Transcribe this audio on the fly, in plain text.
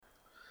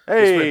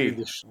This might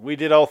be Hey, we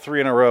did all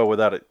three in a row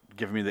without it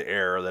giving me the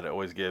error that it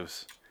always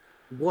gives.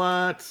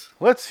 What?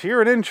 Let's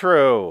hear an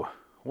intro.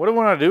 What do we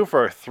want to do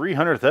for our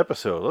 300th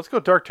episode? Let's go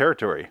Dark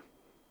Territory.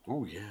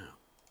 Oh, yeah.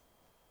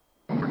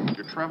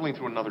 You're traveling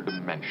through another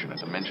dimension, a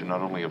dimension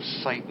not only of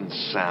sight and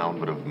sound,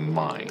 but of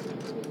mind.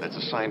 That's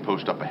a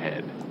signpost up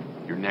ahead.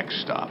 Your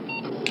next stop,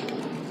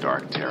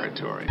 Dark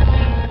Territory.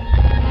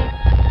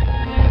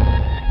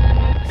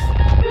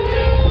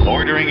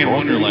 Bordering in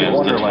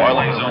Wonderland, the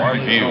Twilight Zone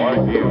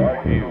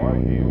Review.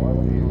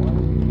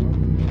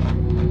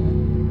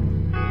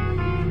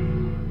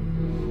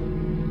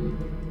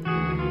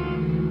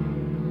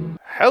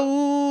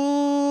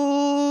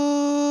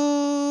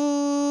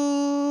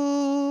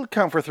 Hell,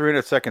 count for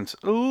 300 seconds.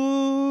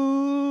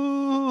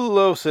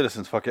 Hello,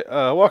 citizens. Fuck it.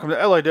 Welcome to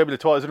LIW, the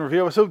Twilight Zone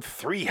Review, episode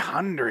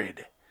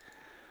 300.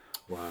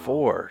 Wow.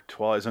 For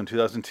Twilight Zone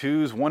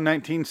 2002's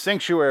 119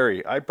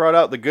 Sanctuary. I brought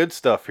out the good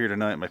stuff here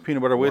tonight. My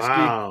peanut butter whiskey.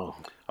 Wow.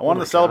 I wanted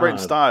to celebrate in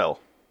God. style.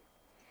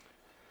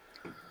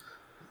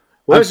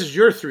 Well, this is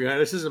your 300.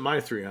 This isn't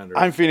my 300.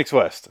 I'm Phoenix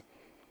West.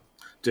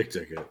 Dick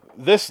Ticket.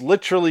 This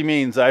literally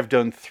means I've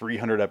done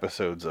 300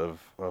 episodes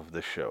of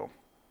this show.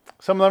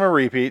 Some of them are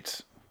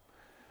repeats.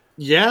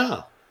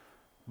 Yeah.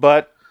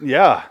 But,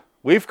 yeah.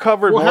 We've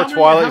covered Well, more how many-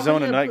 Twilight how Zone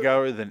many and Night epi-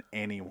 Gallery than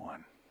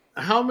anyone.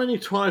 How many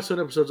Twilight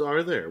Zone episodes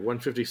are there?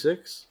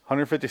 156?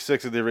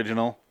 156 of the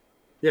original.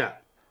 Yeah.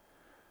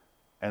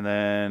 And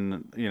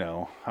then,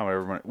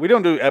 however many. We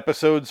don't do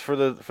episodes for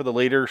the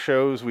later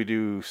shows. We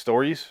do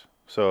stories.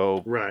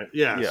 So, Right.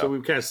 Yeah. Yeah. So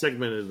we've kind of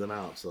segmented them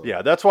out. So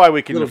yeah, that's why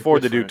we can Little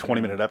afford to do different,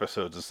 20-minute yeah.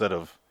 episodes instead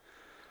of.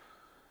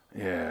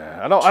 Yeah,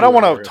 I don't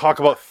want to 2 talk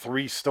about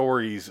 3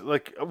 stories.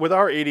 Like with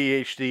our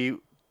ADHD,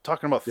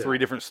 talking about 3 Yeah.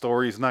 different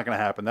stories is not going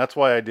to happen. That's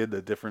why I did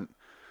the different.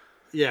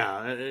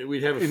 Yeah.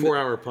 We'd have a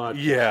 4-hour podcast.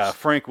 Yeah,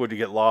 Frank would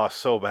get lost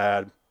so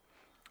bad.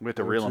 We have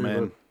to reel him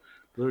in.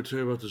 Let me tell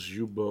you about this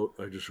U-boat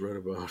I just read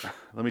about.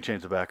 Let me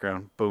change the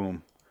background.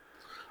 Boom.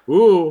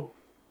 Ooh.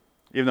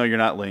 Even though you're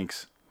not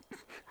Lynx.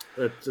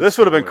 That's This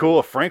would have been whatever. cool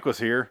if Frank was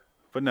here,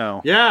 but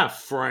no. Yeah,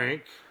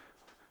 Frank.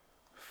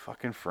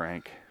 Fucking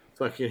Frank.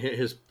 Fucking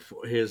his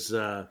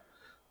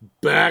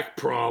back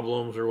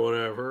problems or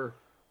whatever.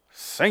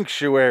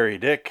 Sanctuary,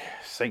 Dick.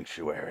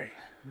 Sanctuary.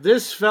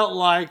 This felt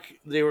like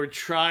they were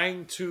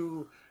trying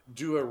to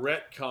do a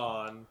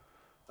retcon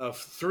of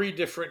 3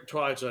 different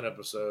Twilight Zone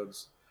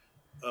episodes.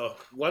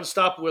 One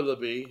Stop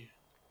Willoughby,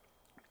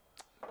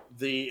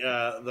 the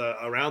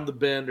Around the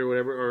Bend or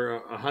whatever, or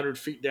 100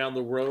 feet down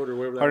the road or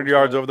whatever. 100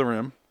 yards over the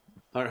rim.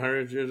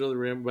 100 years over the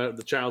rim. About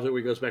the childhood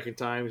where he goes back in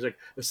time. He's like,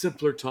 a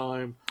simpler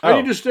time. Oh.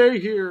 I need to stay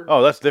here.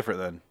 Oh, that's different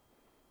then.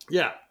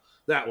 Yeah,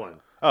 that one.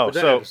 Oh, But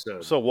that so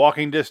episode. so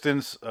walking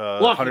distance,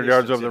 100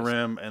 yards over the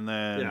rim, and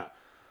then Yeah.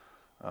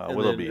 And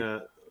Willoughby.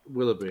 then,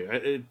 Willoughby.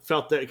 It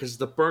felt that because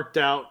the burnt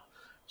out.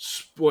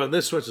 Well,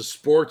 this one's a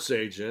sports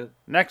agent.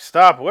 Next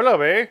stop,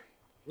 Willoughby.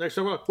 Next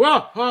time,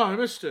 well, I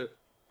missed it.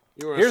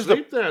 You were Here's the-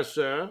 asleep there,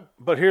 sir.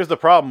 But here's the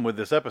problem with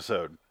this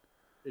episode.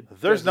 It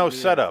There's doesn't no mean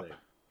setup. anything.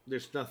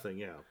 There's nothing.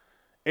 Yeah.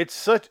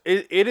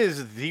 It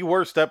is the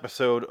worst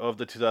episode of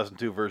the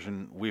 2002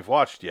 version we've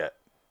watched yet.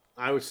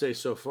 I would say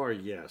so far,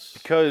 yes.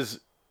 Because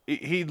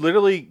he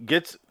literally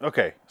gets,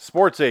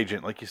 sports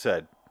agent, like you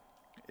said,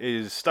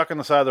 is stuck on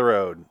the side of the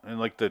road and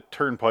like the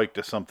turnpike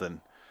to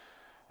something.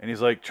 And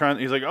he's like,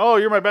 oh,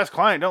 you're my best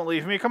client. Don't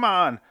leave me. Come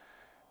on.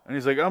 And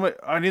he's like,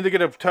 I need to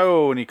get a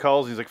tow. And he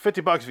calls. He's like,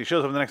 $50 if he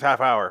shows up in the next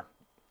half hour.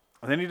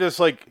 And then he just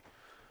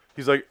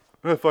he's like,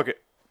 oh, fuck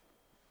it.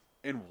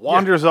 And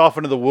wanders off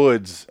into the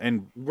woods.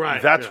 And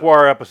Right, that's yeah. where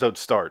our episode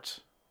starts.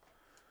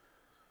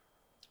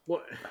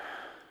 Well,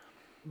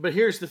 but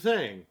here's the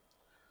thing.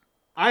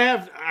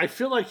 I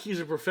feel like he's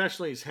a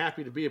professional. He's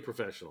happy to be a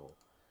professional.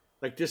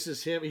 Like, this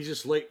is him. He's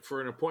just late for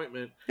an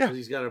appointment Yeah. because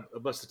he's got a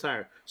busted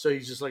tire. So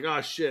he's just like,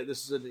 oh shit,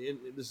 this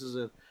is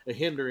a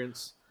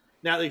hindrance.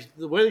 Now,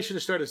 the way they should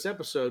have started this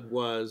episode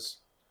was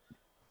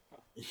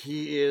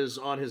he is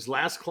on his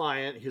last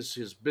client.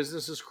 His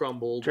business has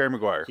crumbled. Jerry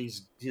Maguire.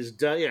 He's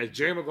done. Yeah,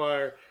 Jerry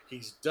Maguire.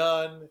 He's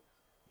done.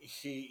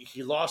 He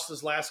lost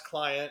his last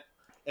client,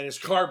 and his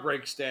car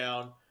breaks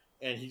down,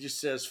 and he just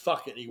says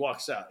 "fuck it." And he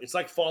walks out. It's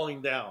like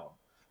falling down.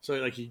 So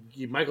like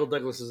he Michael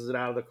Douglas is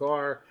out of the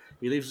car.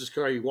 He leaves his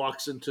car. He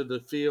walks into the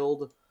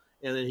field,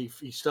 and then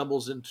he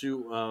stumbles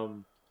into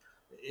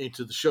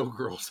the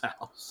showgirl's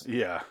house.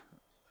 Yeah.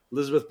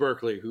 Elizabeth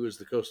Berkley, who is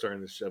the co-star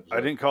in this episode. I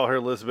didn't call her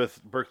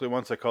Elizabeth Berkley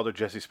once. I called her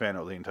Jessie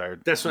Spano the entire.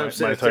 That's what I'm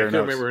saying. I entire couldn't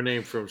notes. remember her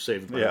name from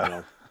Saved by Yeah. the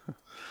Bell.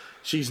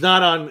 She's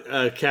not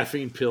on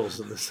caffeine pills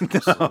in this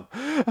episode.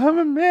 I'm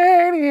a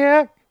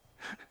maniac.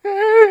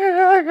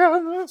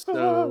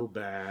 So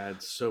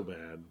bad, so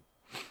bad.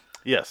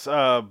 Yes.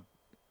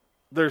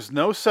 There's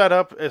no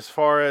setup as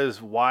far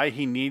as why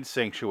he needs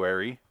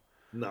Sanctuary.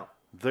 No.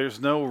 There's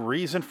no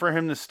reason for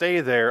him to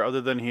stay there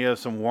other than he has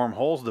some warm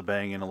holes to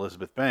bang in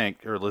Elizabeth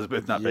Bank. Or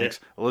Elizabeth, not Yeah. Banks.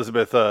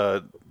 Elizabeth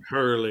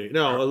Hurley.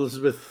 No,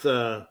 Elizabeth.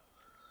 Oh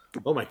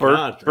my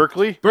God.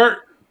 Berkeley?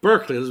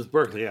 Berkeley. Elizabeth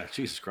Berkeley. Yeah,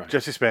 Jesus Christ.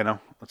 Jessie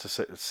Spano. Let's just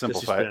Jesse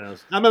simplify it.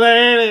 Spano's. I'm a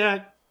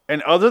maniac.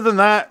 And other than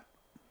that,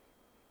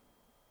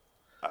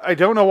 I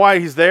don't know why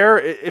he's there.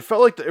 It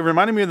felt like it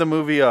reminded me of the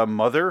movie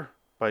Mother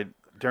by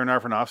Darren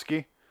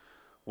Aronofsky,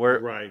 where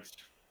Right.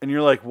 and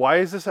you're like, why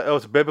is this? Oh,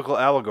 it's a biblical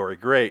allegory.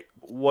 Great.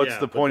 What's Yeah,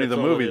 the but point of the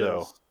that's all movie, it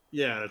though? is.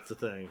 Yeah, that's the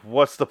thing.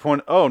 What's the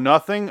point? Oh,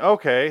 nothing.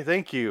 Okay,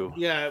 thank you.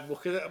 Yeah, well,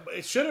 'cause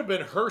it should have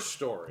been her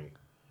story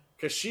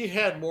because she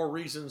had more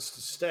reasons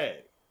to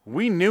stay.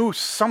 We knew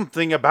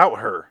something about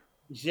her.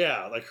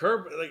 Yeah, like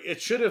her, like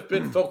it should have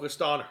been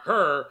focused on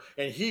her,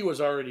 and he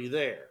was already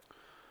there.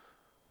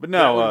 But That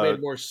no, would have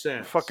made more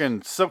sense.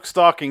 fucking Silk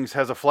Stockings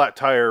has a flat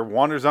tire,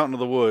 wanders out into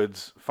the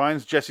woods,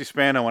 finds Jesse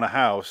Spano in a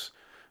house,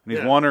 and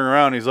he's Yeah. wandering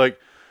around. He's like,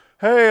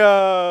 hey,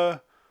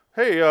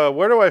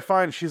 where do I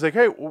find? She's like,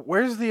 hey,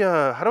 where's the,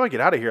 how do I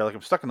get out of here? Like,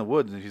 I'm stuck in the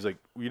woods. And he's like,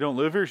 you don't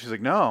live here? She's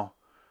like, no.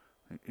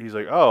 He's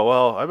like, oh,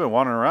 well, I've been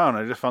wandering around.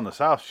 I just found this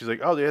house. She's like,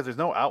 oh, yeah, there's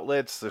no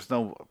outlets. There's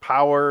no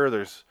power.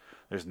 There's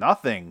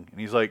nothing. And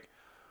he's like,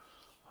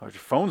 oh, your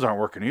phones aren't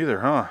working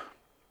either, huh?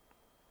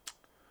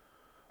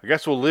 I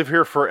guess we'll live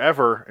here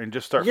forever and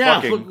just start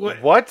fucking. look,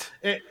 What?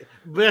 But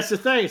that's the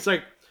thing. It's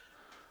like,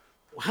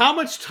 how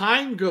much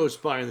time goes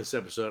by in this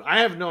episode?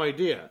 I have no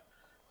idea.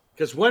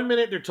 Because 1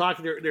 minute they're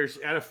talking,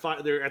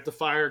 they're at the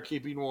fire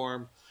keeping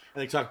warm,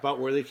 and they talk about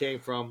where they came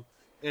from,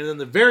 and then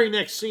the very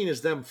next scene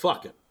is them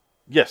fucking.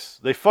 Yes,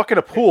 they fuck at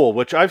a pool,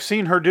 which I've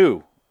seen her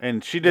do,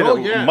 and she did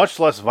it yeah. much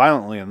less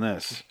violently in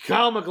this.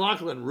 Kyle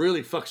MacLachlan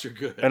really fucks her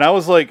good. And I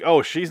was like,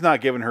 oh, she's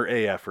not giving her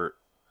a effort.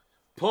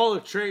 Paul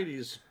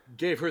Atreides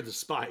gave her the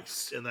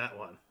spice in that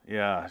one.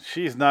 Yeah,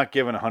 she's not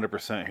giving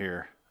 100%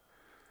 here.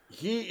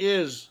 He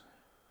is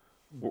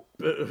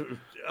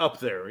up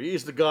there.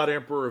 He's the God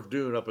Emperor of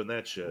Dune up in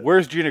that shit.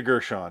 Where's Gina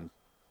Gershon?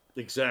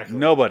 Exactly.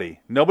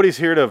 Nobody's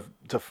here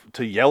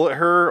to yell at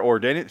her or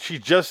anything. She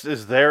just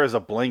is there as a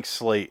blank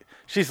slate.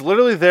 She's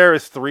literally there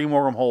as 3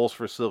 wormholes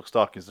for Silk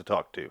Stockings to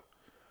talk to.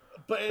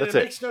 But That's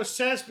it makes no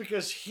sense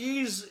because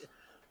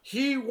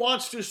he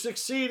wants to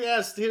succeed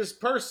as his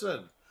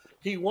person.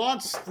 He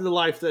wants the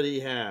life that he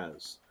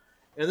has.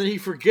 And then he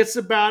forgets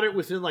about it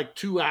within like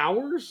 2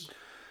 hours?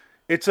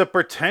 It's a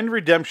pretend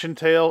redemption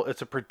tale.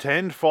 It's a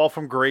pretend fall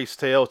from grace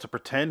tale. It's a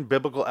pretend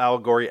biblical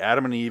allegory.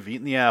 Adam and Eve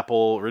eating the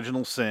apple,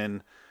 original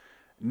sin.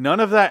 None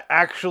of that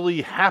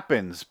actually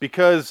happens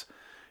because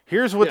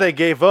here's what they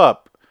gave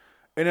up.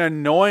 An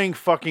annoying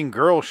fucking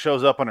girl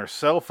shows up on her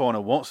cell phone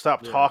and won't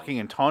stop talking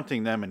and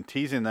taunting them and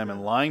teasing them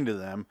and lying to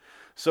them.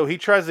 So he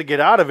tries to get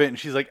out of it and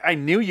she's like, I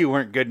knew you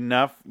weren't good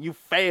enough. You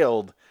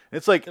failed.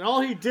 It's like, And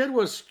all he did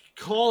was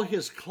call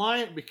his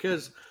client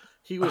because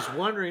he was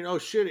wondering, oh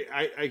shit,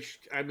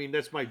 I mean,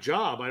 that's my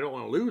job. I don't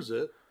want to lose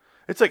it.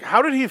 it's like,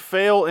 how did he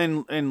fail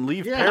and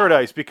leave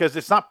paradise? Because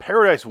it's not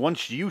paradise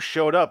once you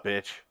showed up,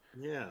 bitch.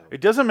 Yeah.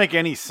 It doesn't make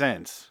any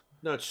sense.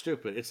 No, it's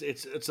stupid.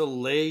 It's a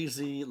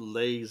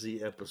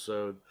lazy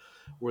episode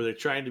where they're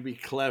trying to be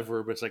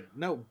clever, but it's like,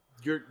 no,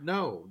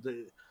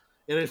 and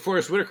then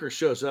Forrest Whitaker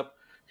shows up.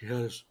 He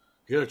had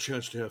a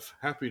chance to have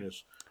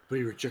happiness, but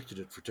he rejected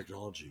it for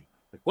technology.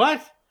 Like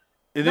what?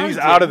 And then No, he's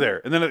he out of didn't.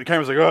 there. And then the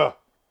camera's like, oh.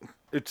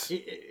 It's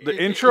the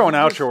intro and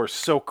outro are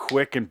so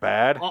quick and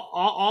bad.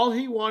 All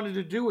he wanted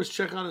to do was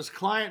check on his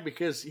client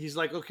because he's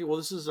like, okay, well,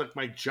 this is like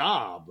my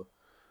job,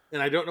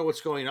 and I don't know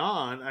what's going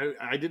on.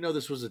 I didn't know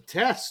this was a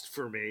test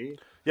for me.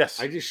 Yes.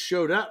 I just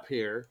showed up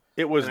here.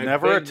 It was and I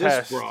never a begged this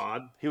test.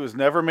 broad. He was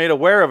never made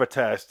aware of a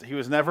test. He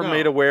was never No.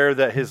 made aware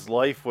that his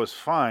life was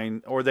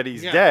fine or that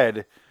he's Yeah.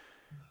 dead.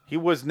 He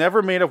was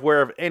never made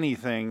aware of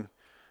anything.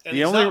 And The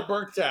he's only- not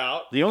burnt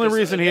out. The only 'cause,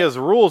 reason he again, has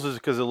rules is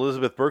because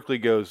Elizabeth Berkley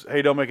goes,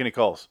 hey, don't make any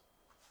calls.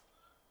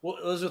 Well,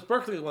 Elizabeth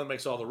Berkley is the one that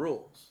makes all the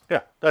rules.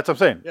 Yeah, that's what I'm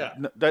saying.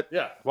 Yeah.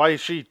 Yeah. Why is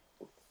she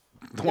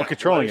the one Yeah,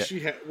 controlling why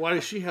it? does why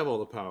does she have all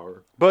the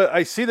power? But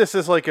I see this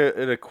as like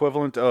an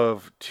equivalent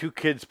of 2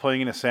 kids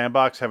playing in a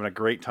sandbox, having a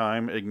great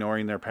time,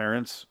 ignoring their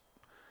parents.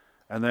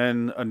 And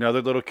then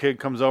another little kid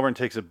comes over and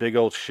takes a big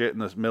old shit in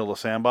the middle of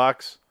the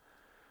sandbox.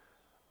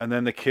 And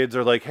then the kids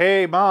are like,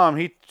 hey, Mom,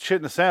 he shit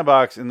in the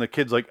sandbox. And the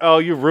kid's like, oh,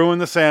 you ruined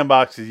the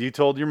sandbox because you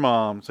told your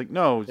mom. It's like,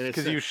 no, it's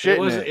because you shit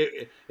in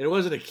it. It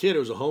wasn't a kid. It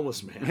was a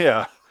homeless man.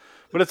 Yeah.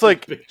 But it's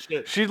like, Big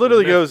shit. she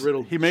literally goes,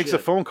 Meth-riddled he makes a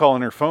shit. phone call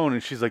on her phone,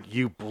 and she's like,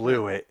 you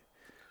blew it.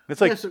 And it's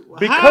like, Yeah, so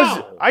because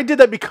how? I did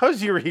that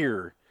because you're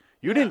here.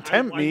 You didn't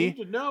tempt I me. need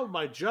to know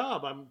my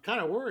job. I'm kind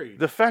of worried.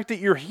 The fact that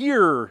you're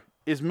here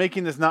is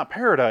making this not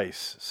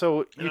paradise.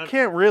 So you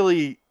can't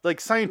really,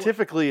 like,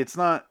 scientifically, it's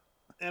not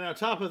And on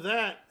top of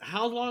that,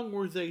 how long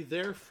were they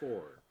there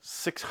for?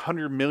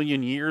 600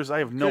 million years. I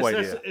have no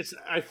idea.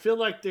 I feel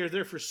like they're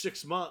there for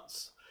 6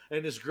 months,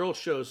 and this girl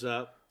shows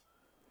up,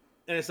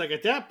 and it's like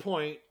at that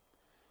point,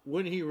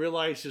 wouldn't he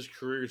realize his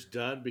career's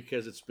done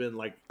because it's been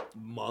like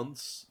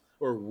months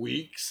or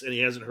weeks, and he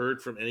hasn't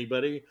heard from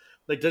anybody?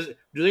 Like, do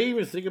they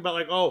even think about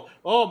like, oh,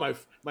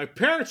 my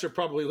parents are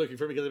probably looking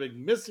for me because they've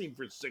been missing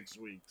for 6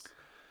 weeks?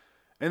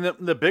 And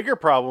the bigger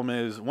problem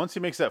is once he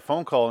makes that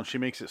phone call and she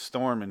makes it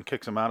storm and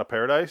kicks him out of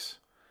paradise,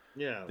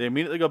 Yeah, they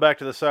immediately go back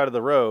to the side of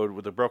the road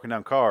with the broken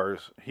down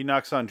cars. He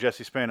knocks on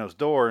Jesse Spano's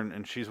door,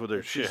 and she's with her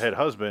shithead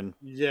husband.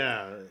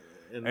 yeah,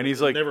 And he's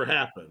it like, never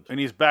happened. and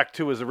he's back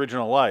to his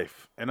original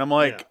life. And I'm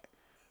like,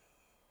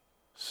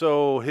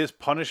 So his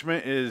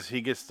punishment is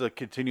he gets to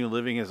continue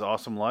living his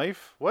awesome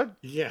life? What?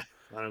 Yeah,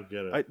 I don't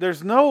get it.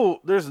 There's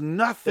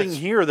nothing That's-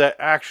 here that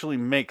actually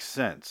makes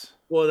sense.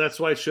 Well, that's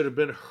why it should have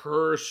been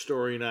her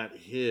story, not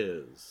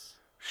his.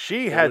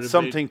 She That had would've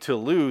something to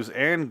lose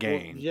and Well,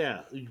 gain.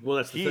 yeah. Well,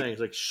 that's the thing.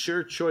 It's like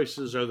sure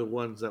choices are the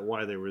ones that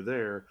why they were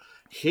there.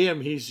 Him,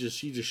 he just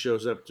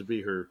shows up to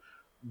be her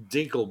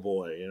dinkle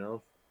boy. You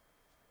know.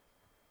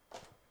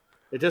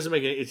 It doesn't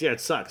make any.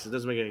 It sucks. It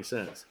doesn't make any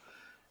sense.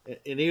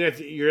 And even if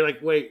you're like,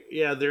 wait,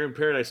 yeah, they're in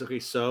paradise. Okay,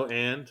 so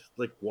and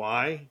like,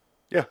 why?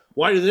 Yeah.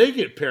 Why do they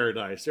get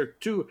paradise? They're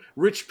two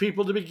rich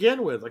people to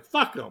begin with. Like,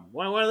 fuck them.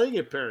 Why do they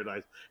get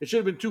paradise? It should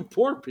have been two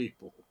poor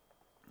people.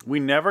 We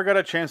never got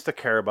a chance to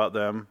care about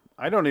them.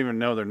 I don't even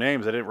know their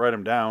names. I didn't write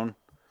them down.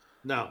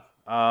 No.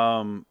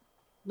 Um,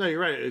 No,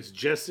 you're right. It's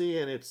Jesse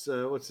and it's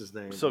what's his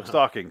name? Silk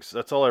Stockings.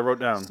 That's all I wrote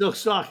down. Silk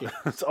Stocking.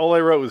 That's all I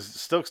wrote was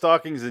Silk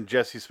Stockings and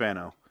Jesse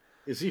Spano.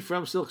 Is he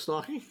from Silk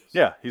Stocking?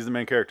 Yeah, he's the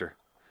main character.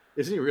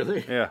 Is he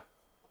really? Yeah.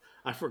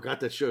 I forgot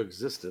that show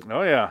existed.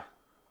 Oh yeah.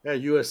 Yeah,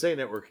 USA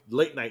Network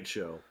late night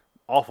show.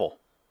 Awful.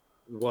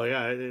 Well,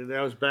 yeah, that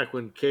was back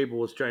when cable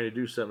was trying to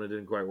do something that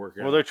didn't quite work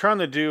out. Well, they're trying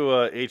to do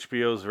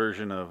HBO's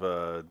version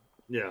of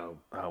yeah,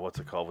 what's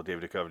it called with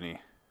David Duchovny?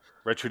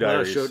 Red Shoe no,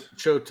 Diaries.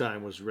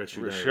 Showtime was Red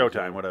Shoe Diaries.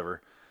 Showtime,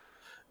 whatever.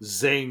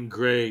 Zane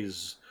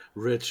Grey's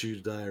Red Shoe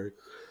Diary.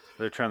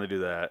 They're trying to do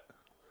that.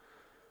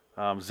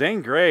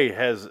 Zane Grey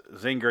has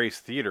Zane Grey's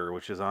Theater,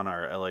 which is on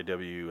our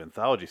LIW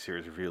Anthology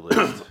Series review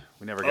list.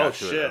 We never got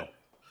to it, though.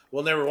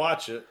 We'll never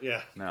watch it.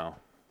 Yeah. No.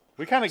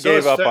 We kind of So gave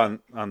it's up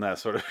on that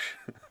sort of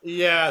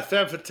Yeah,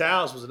 Femme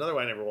Fatales was another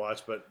one I never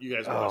watched, but you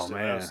guys watched it.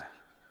 man.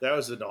 That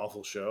was an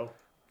awful show.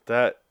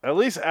 That at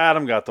least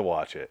Adam got to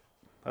watch it.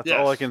 That's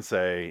all I Yes. can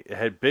say. It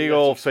had big got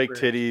to old fake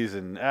experience. titties,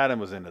 and Adam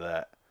was into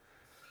that.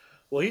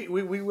 Well,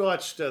 we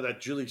watched that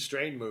Julie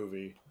Strain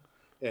movie,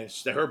 and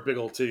her big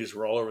old titties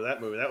were all over that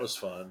movie. That was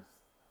fun.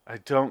 I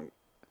don't.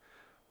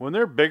 When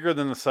they're bigger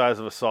than the size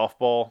of a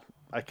softball,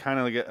 I kind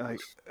of get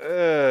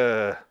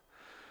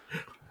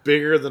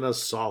Bigger than a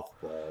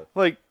softball.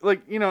 like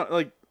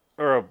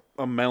or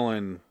a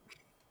melon,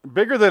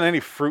 bigger than any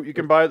fruit you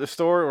can buy at the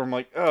store. Or I'm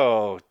like,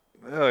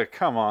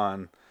 come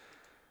on.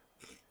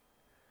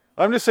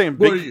 I'm just saying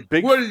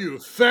big. What are you,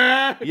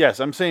 fat? Yes,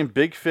 I'm saying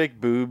big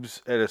fake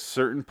boobs at a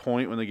certain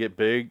point when they get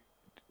big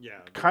Yeah.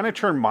 kind of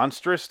turn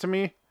monstrous to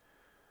me.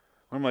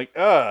 I'm like,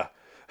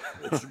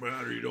 What's the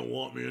matter? You don't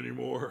want me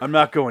anymore. I'm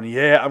not going,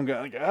 yeah. I'm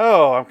going,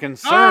 I'm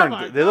concerned.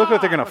 my They look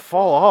like they're going to God.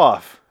 fall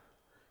off.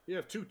 You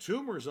have two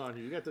tumors on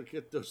you. You got to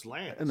get those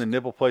lands. And the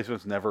nipple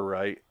placement's never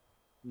right.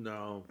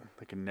 No.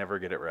 They can never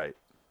get it right.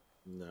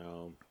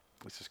 No.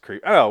 This is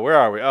creepy. Oh, where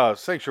are we? Oh,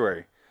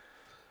 Sanctuary.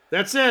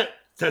 That's it.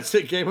 That's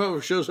it. Game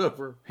over. Show's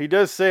over. He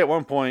does say at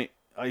one point,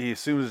 he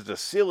assumes it's a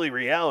silly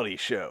reality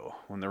show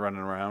when they're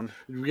running around.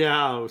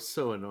 Yeah, it was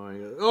so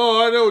annoying.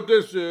 Oh, I know what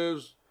this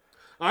is.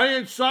 I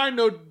didn't sign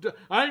no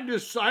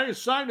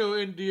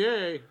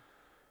NDA.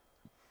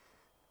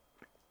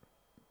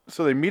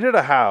 So they meet at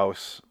a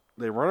house.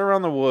 They run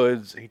around the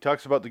woods. He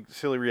talks about the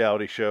silly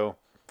reality show.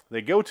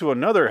 They go to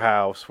another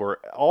house where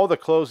all the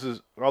clothes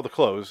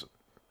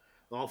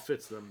All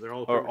fits them. They're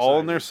all are perfect all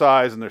in their sizes.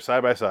 size and they're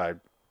side by side.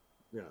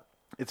 Yeah,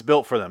 It's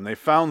built for them. They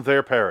found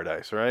their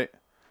paradise, right?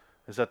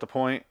 Is that the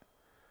point?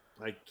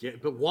 I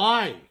get. But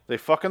why? They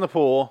fuck in the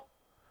pool.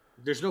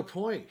 There's no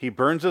point. He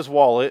burns his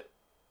wallet.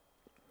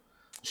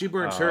 She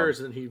burns hers,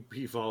 and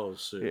he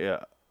follows suit.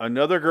 Yeah.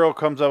 Another girl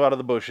comes up out of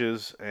the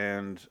bushes,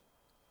 and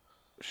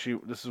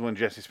this is when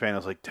Jesse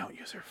Spano's like, "Don't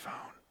use her phone."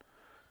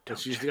 And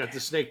she's got the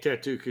snake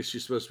tattoo because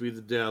she's supposed to be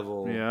the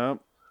devil. Yeah.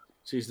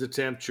 She's the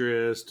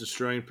temptress,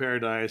 destroying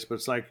paradise. But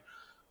it's like,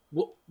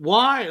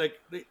 why? Like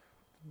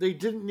they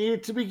didn't need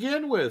it to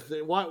begin with.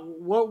 Why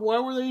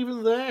were they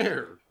even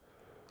there?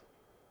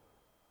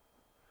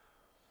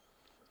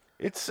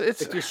 It's Like,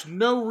 there's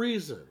no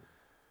reason.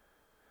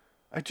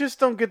 I just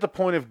don't get the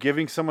point of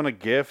giving someone a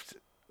gift,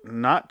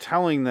 not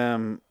telling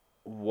them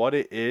what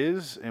it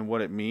is and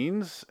what it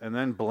means, and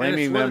then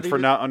blaming them for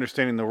not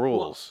understanding the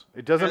rules.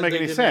 It doesn't And make they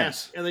any didn't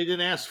sense. and they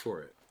didn't ask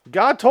for it.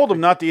 God told them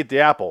not to eat the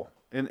apple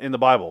in the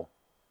Bible.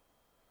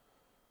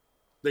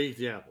 They eat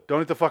the apple.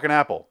 Don't eat the fucking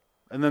apple.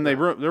 And then they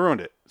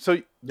ruined it.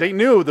 So they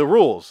knew the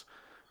rules.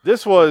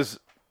 This was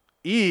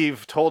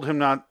Eve told him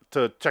not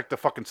to check the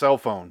fucking cell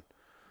phone.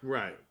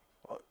 Right.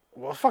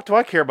 Well, fuck do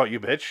I care about you,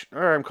 bitch?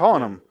 All right, I'm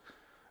calling him.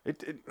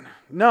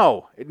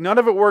 None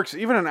of it works.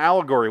 Even in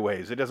allegory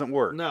ways, it doesn't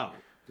work. No.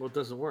 Well, it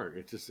doesn't work.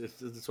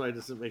 That's why it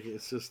doesn't make it.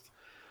 It's just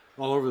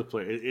all over the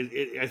place.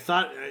 I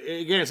thought,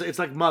 again, it's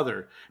like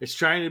Mother. It's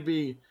trying to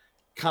be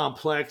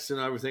complex and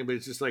everything, but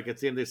it's just like at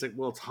the end, it's like,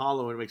 well, it's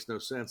hollow and it makes no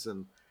sense.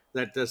 And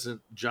that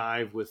doesn't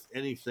jive with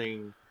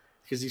anything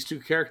because these two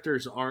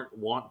characters aren't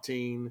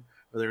wanting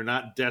or they're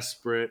not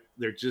desperate.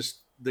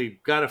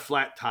 They've got a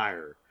flat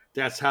tire.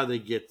 That's how they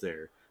get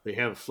there. They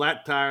have a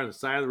flat tire on the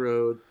side of the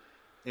road,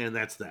 and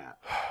that's that.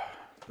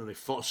 And they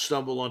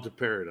stumble onto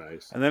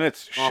paradise. And then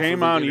it's Off shame of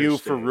the on you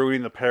for interstate.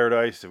 ruining the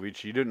paradise of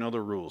which you didn't know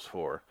the rules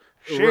for.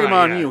 Shame Right,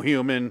 on yeah. you,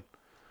 human.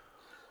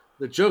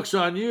 The joke's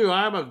on you.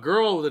 I'm a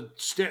girl with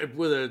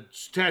a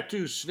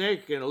tattoo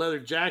snake and a leather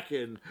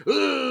jacket. And,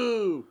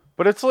 ooh!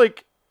 But it's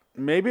like,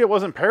 maybe it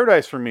wasn't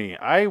paradise for me.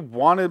 I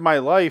wanted my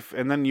life,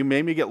 and then you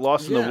made me get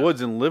lost in the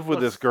woods and live with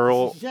this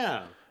girl.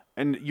 Yeah.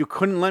 And you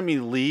couldn't let me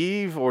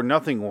leave, or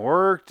nothing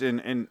worked,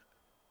 and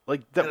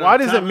like that. Why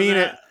does it mean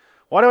it?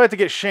 Why do I have to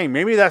get shamed?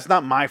 Maybe that's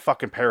not my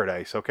fucking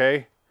paradise,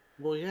 okay?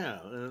 Well, yeah,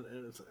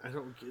 I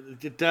don't.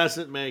 It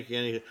doesn't make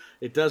any.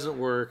 It doesn't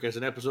work as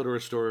an episode or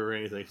a story or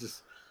anything.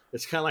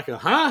 It's kind of like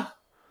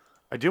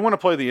I do want to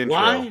play the intro.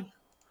 Why?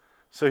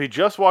 So he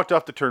just walked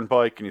off the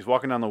turnpike, and he's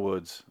walking down the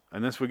woods,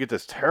 and then we get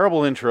this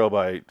terrible intro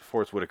by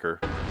Forrest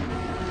Whitaker.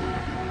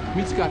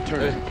 Meet Scott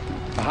Turner,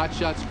 a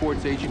hotshot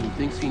sports agent who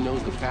thinks he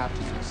knows the path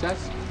to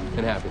success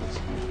and happiness.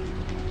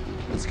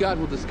 And Scott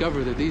will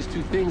discover that these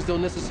two things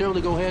don't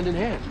necessarily go hand in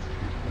hand,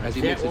 as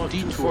he makes a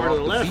detour off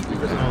the beaten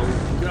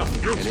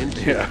path and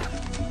into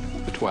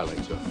the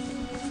Twilight Zone.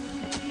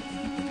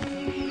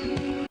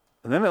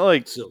 And then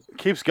it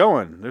keeps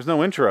going. There's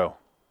no intro.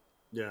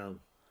 Yeah. And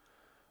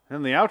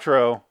then the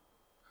outro.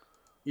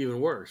 Even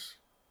worse.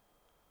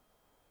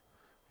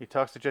 He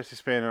talks to Jessie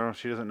Spano.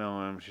 She doesn't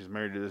know him. She's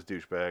married to this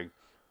douchebag.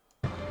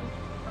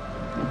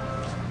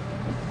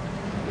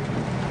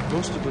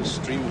 Most of us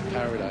dream of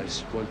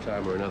paradise one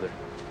time or another.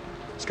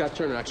 Scott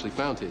Turner actually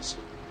found his.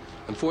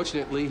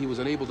 Unfortunately, he was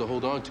unable to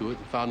hold on to it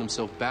and found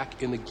himself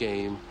back in the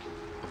game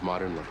of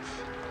modern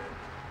life.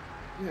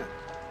 Yeah.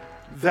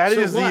 That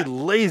is the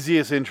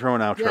laziest intro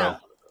and outro. Yeah.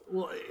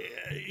 Well,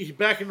 he's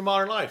back into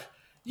modern life.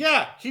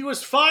 Yeah, he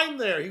was fine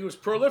there. He was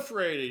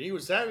proliferating. He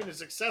was having a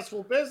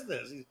successful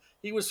business.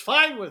 He was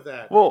fine with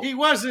that. Well, he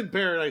was in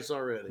paradise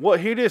already. What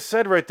he just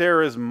said right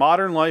there is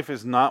modern life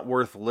is not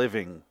worth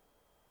living.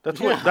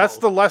 That's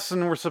the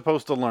lesson we're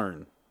supposed to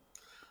learn.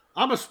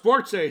 I'm a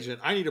sports agent.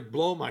 I need to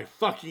blow my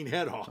fucking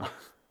head off.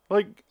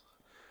 Like,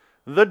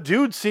 the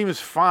dude seems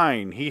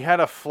fine. He had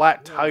a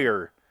flat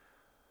tire.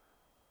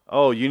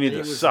 Oh, you need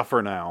to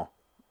suffer now.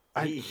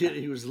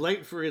 He was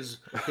late for his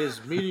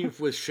meeting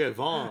with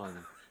Siobhan,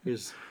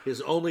 his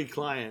only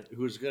client,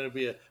 who's going to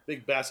be a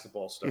big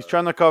basketball star. He's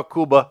trying to call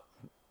Cuba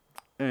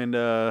and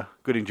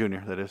Gooding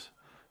Jr., that is.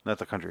 Not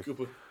the country.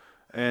 Cuba.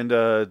 And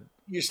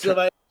you still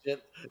my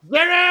agent.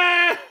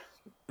 Barry!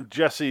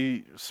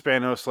 Jessie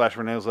Spano /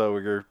 Renee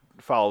Zellweger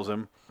follows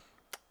him.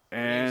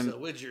 And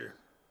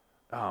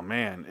oh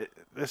man,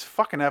 this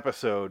fucking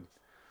episode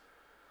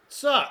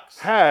sucks.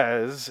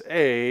 Has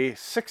a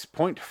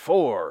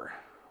 6.4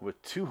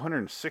 with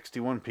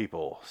 261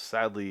 people.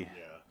 Sadly,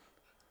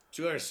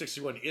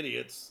 261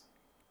 idiots.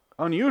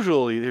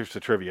 Unusually, here's the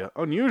trivia.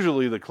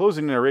 Unusually, the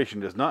closing narration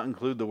does not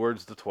include the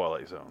words "The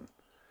Twilight Zone"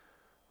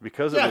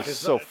 because it was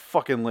so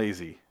fucking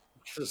lazy.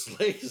 Just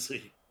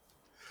lazy.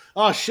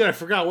 Oh shit! I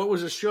forgot. What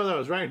was the show that I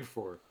was writing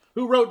for?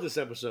 Who wrote this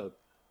episode?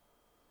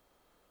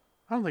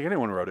 I don't think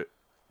anyone wrote it.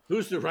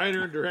 Who's the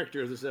writer and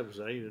director of this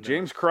episode? I need to know.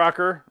 James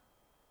Crocker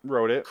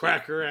wrote it.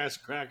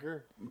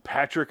 Cracker.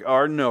 Patrick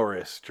R.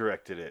 Norris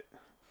directed it.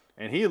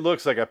 And he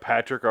looks like a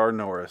Patrick R.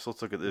 Norris.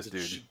 Let's look at this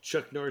dude.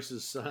 Chuck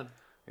Norris's son?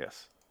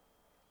 Yes.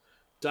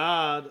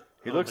 Dodd.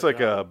 He looks like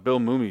a Bill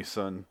Mooney's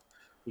son.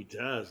 He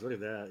does. Look at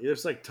that. He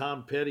looks like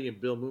Tom Petty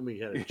and Bill Mooney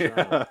had a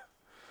child.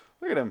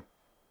 Look at him.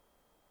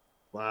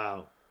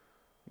 Wow.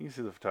 You can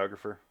see the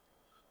photographer.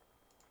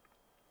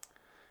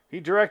 He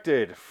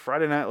directed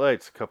Friday Night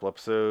Lights, a couple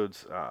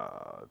episodes.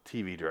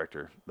 TV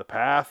director. The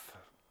Path,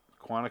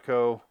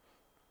 Quantico.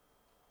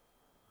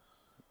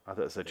 I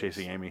thought it said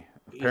Chasing Amy.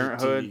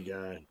 Parenthood. He's a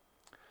TV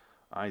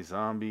guy.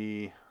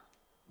 iZombie.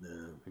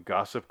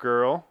 Gossip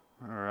Girl.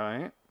 All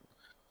right.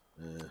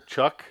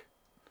 Chuck.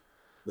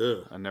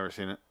 I've never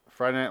seen it.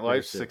 Friday Night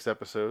Lights, 6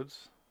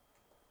 episodes.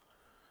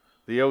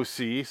 The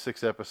OC,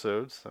 6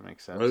 episodes. That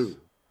makes sense. Oh.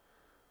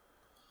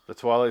 The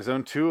Twilight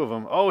Zone, 2 of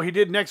them. Oh, he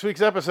did next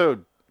week's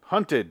episode.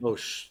 Hunted. We're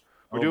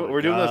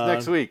doing this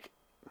next week.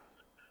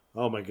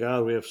 Oh my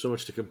God, we have so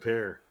much to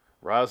compare.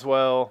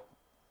 Roswell,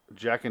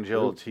 Jack and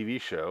Jill TV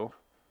show.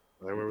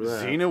 I remember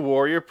that. Xena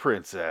Warrior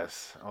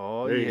Princess.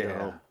 Oh, there you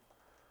go.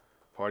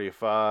 Party of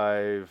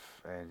 5,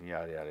 and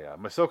yada, yada, yada.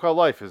 My So-Called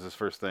Life is his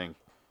first thing.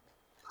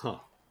 Huh.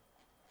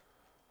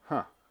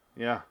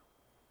 Yeah.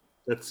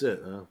 That's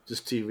it.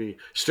 Just TV.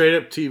 Straight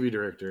up TV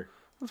director.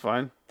 That's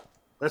fine.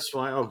 That's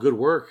fine. Oh, good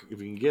work. If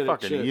you can get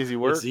Fucking easy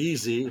work. It's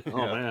easy.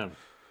 Oh, man.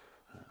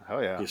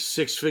 Hell yeah. Your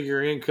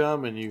 6-figure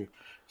income, and you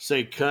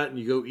say cut, and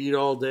you go eat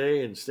all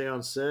day and stay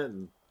on set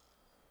and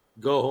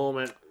go home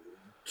at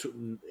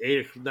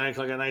 8, 9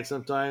 o'clock at night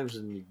sometimes,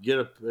 and you get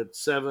up at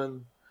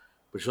 7,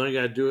 but you only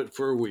got to do it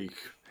for a week.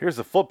 Here's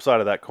the flip side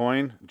of that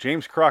coin.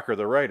 James Crocker,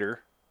 the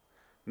writer,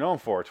 known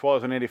for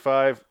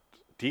 1285,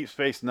 Deep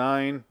Space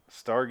Nine,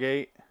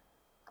 Stargate.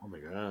 Oh, my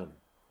God.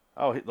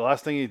 Oh, the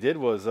last thing he did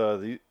was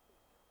the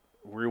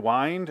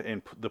Rewind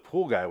and The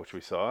Pool Guy, which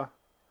we saw.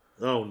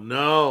 Oh,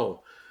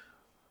 no.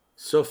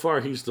 So far,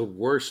 he's the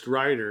worst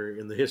writer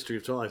in the history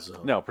of Twilight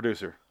Zone. No,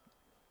 producer.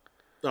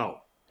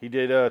 Oh. He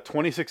did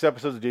 26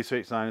 episodes of Deep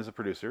Space Nine as a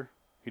producer.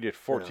 He did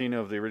 14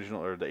 of the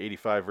original, or the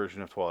 85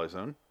 version of Twilight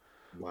Zone.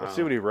 Wow. Let's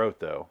see what he wrote,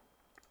 though.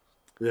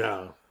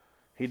 Yeah.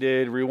 He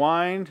did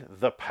Rewind,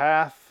 The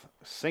Path,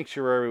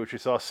 Sanctuary, which we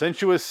saw,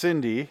 Sensuous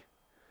Cindy,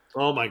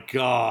 Oh my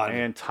god.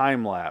 and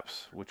Time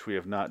Lapse, which we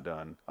have not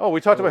done. Oh,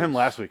 we talked about him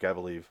last week, I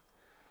believe.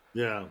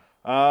 Yeah.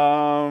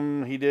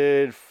 He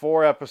did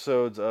 5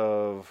 episodes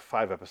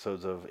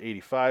of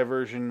 85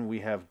 version. We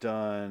have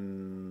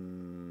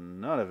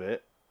done none of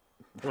it.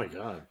 Oh my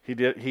god.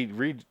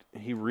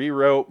 He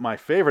rewrote my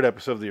favorite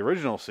episode of the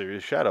original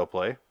series,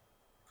 Shadowplay.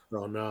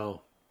 Oh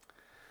no.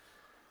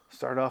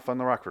 Start off on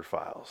the Rockford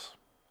Files.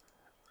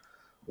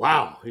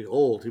 Wow. He's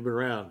old. He's been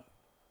around.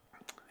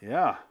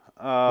 Yeah.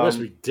 He must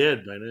be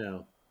dead by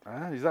now.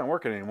 He's not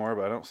working anymore,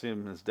 but I don't see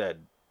him as dead.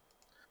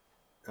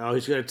 Oh,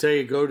 he's gonna tell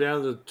you go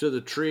down to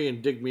the tree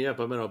and dig me up.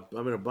 I'm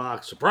in a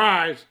box.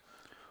 Surprise!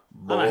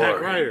 I'm a hack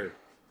writer.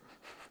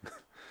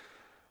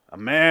 A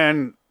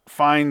man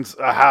finds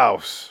a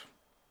house,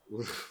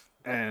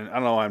 and I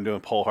don't know why I'm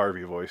doing Paul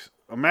Harvey voice.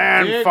 A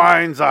man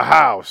finds a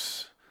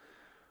house.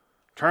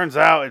 Turns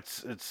out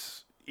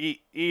it's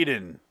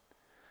Eden.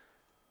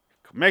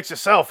 Makes a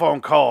cell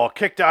phone call.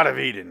 Kicked out of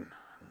Eden.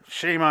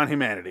 Shame on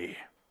humanity.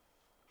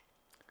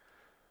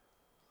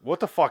 What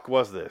the fuck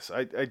was this?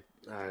 I don't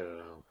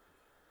know.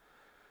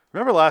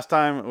 Remember last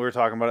time we were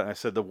talking about it and I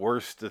said the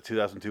worst the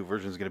 2002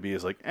 version is going to be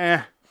is like,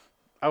 I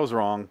was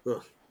wrong.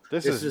 Ugh.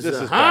 This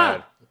is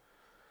bad.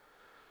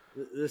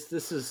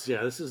 This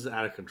is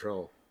out of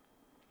control.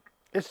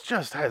 It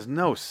just has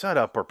no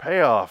setup or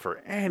payoff or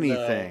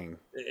anything.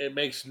 No, it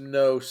makes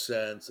no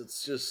sense.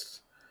 It's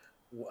just,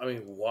 I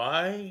mean,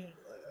 why?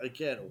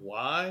 Again,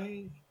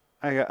 why?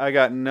 I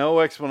got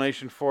no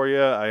explanation for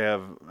you. I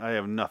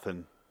have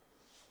nothing.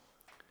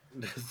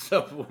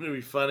 So wouldn't it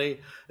be funny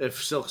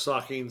if Silk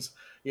Stockings,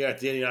 at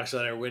the end he knocks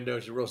on her window,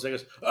 she rolls and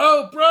goes,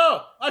 "Oh,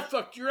 bro, I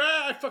fucked your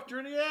ass. I fucked her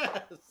in the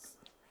ass."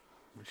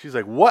 She's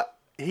like, "What?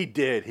 He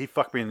did. He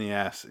fucked me in the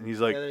ass." And he's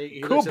like,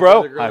 he "Cool, looks at the bro."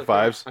 other girl High and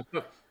fives.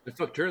 goes, I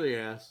fucked her in the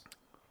ass.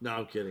 No,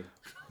 I'm kidding.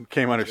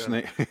 Came under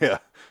snake. Yeah,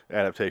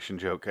 adaptation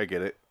joke. I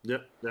get it.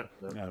 Yep. Yeah,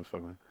 I'm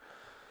fucking.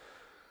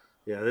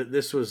 Yeah,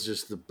 this was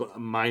just the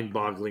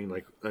mind-boggling,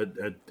 like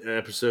a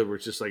episode where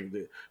it's just like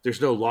there's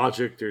no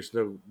logic, there's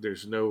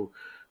no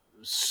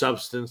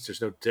substance,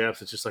 there's no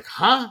depth. It's just like,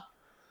 huh?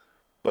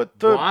 But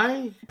the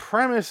why?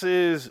 premise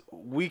is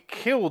we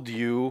killed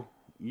you.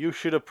 You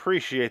should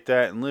appreciate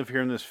that and live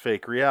here in this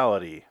fake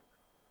reality.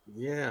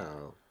 Yeah.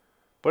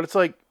 But it's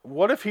like,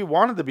 what if he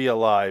wanted to be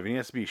alive and he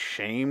has to be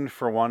shamed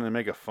for wanting to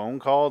make a phone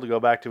call to go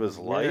back to his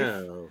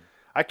life?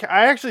 I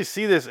actually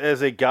see this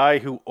as a guy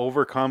who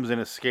overcomes and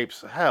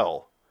escapes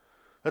hell.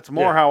 That's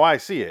more how I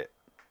see it.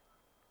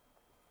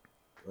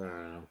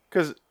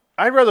 Because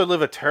I'd rather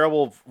live a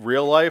terrible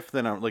real life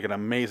than an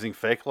amazing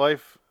fake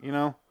life,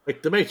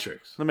 Like The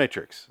Matrix. The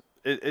Matrix.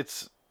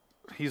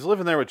 He's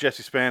living there with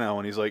Jesse Spano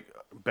and he's like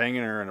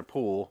banging her in a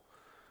pool,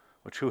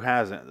 which who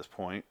hasn't at this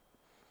point?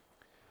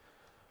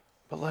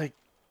 But like,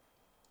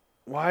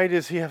 why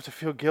does he have to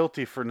feel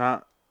guilty for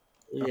not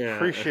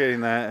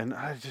appreciating that? And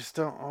I just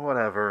don't.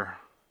 Whatever.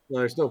 No,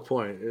 there's no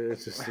point.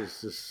 It's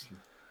just.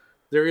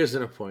 There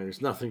isn't a point.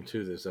 There's nothing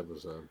to this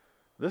episode.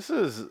 This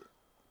is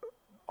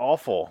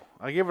awful.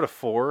 I give it a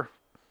 4.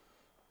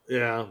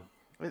 Yeah.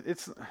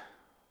 Which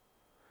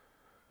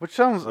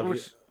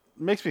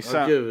makes me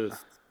sound.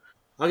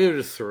 I'll give it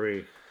a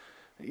 3.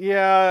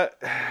 Yeah.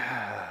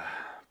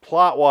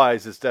 Plot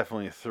wise, it's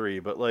definitely a 3,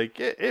 but like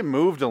it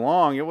moved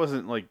along. It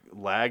wasn't like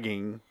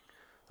lagging.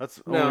 That's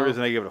the only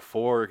reason I give it a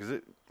 4 because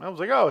I was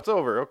like, oh, it's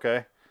over.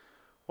 Okay.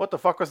 What the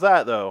fuck was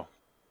that though?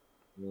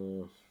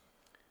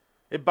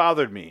 It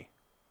bothered me.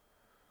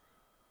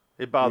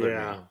 It bothered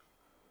me.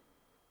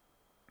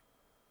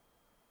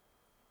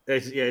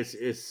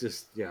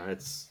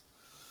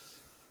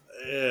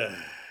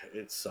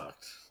 It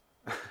sucked.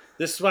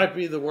 This might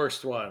be the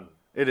worst one.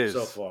 It is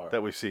so far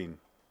that we've seen.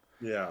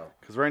 Yeah,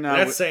 because right now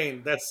that's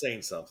saying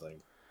something.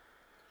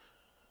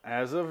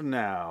 As of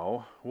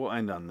now, we'll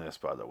end on this.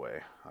 By the way,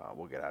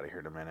 we'll get out of here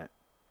in a minute.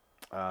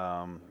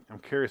 I'm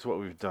curious what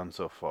we've done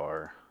so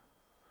far.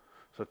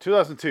 So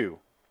 2002,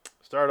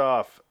 start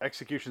off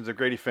Executions of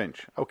Grady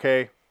Finch.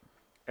 Okay,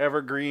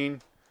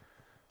 Evergreen,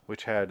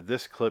 which had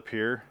this clip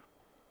here.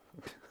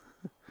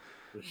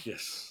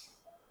 Yes.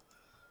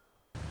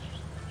 I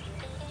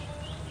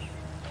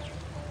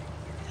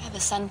have a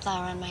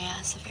sunflower on my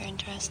ass if you're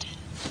interested.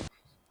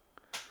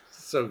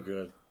 So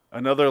good.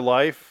 Another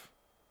Life,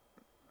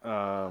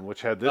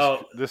 which had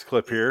this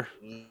clip here.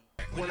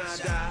 When I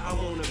die, I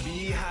wanna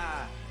be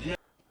high.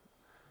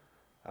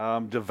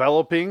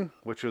 Developing,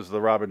 which was the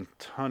Robin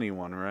Tunney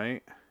one,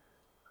 right?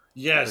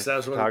 Yes,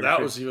 that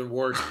was even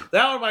worse.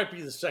 That one might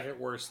be the second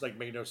worst, like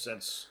make no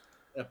sense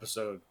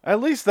episode. At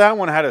least that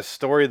one had a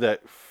story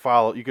that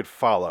you could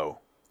follow.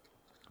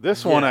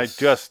 This one, I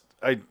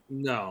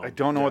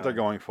don't know what they're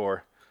going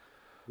for.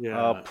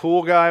 Yeah.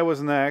 Pool Guy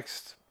was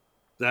next.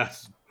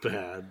 That's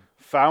bad.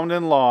 Found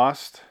and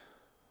Lost.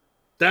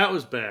 That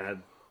was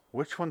bad.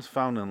 Which one's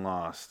Found and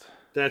Lost?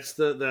 That's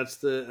the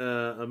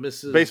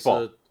Mrs.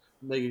 Baseball.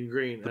 Megan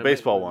Green, The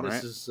baseball one,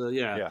 right?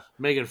 Yeah,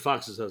 Megan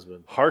Fox's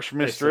husband. Harsh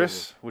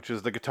Mistress, which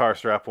is the guitar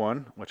strap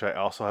one, which I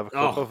also have a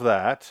clip of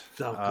that.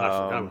 Oh, God, I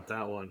forgot about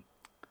that one.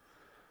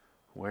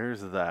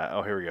 Where's that?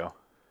 Oh, here we go.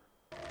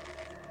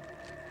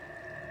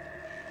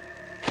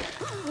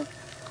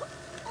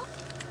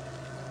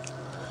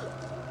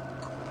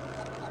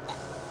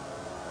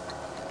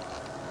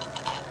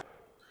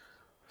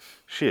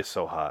 She is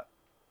so hot.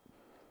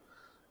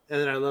 And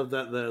then I love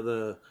that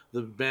the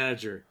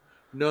manager,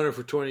 known her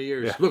for 20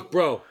 years. Yeah. Look,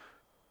 bro,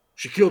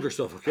 she killed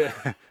herself. Okay,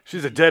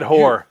 She's a dead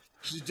whore.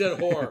 she's a dead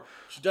whore.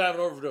 She died of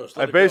an overdose.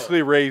 I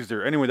basically raised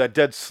her. Anyway, that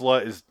dead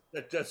slut is.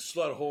 That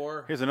slut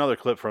whore. Here's another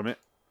clip from it.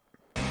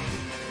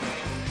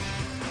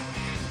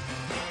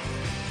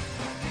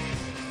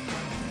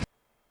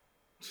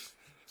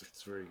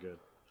 It's very good.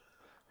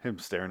 Him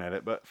staring at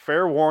it. But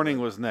Fair Warning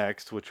was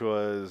next, which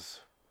was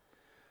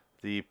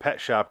the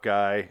pet shop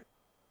guy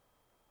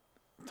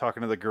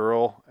talking to the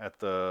girl at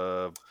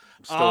the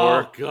store.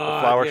 Oh, God.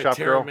 The flower yeah, shop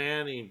Tara girl.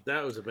 Manning.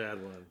 That was a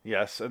bad one.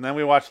 Yes, and then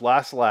we watched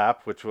Last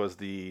Lap, which was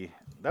that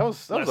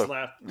was Last a,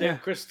 Lap. yeah.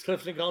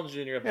 Clifton Collins Jr.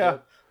 episode. Yeah.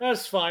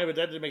 That's fine, but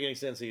that didn't make any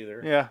sense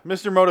either. Yeah,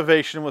 Mr.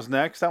 Motivation was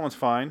next. That one's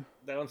fine.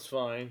 That one's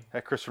fine.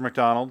 At Christopher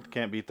McDonald,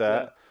 can't beat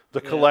that. Yeah.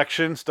 The Yeah.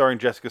 Collection, starring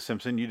Jessica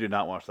Simpson. You did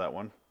not watch that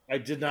one. I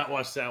did not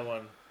watch that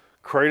one.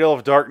 Cradle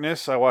of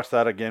Darkness. I watched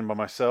that again by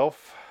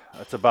myself.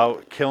 That's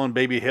about killing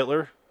baby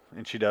Hitler,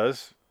 and she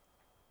does.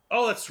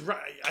 Oh, that's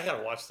right. I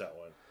gotta watch that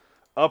one.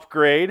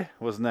 Upgrade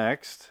was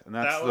next, and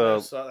that's That one I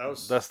saw, that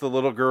was... that's the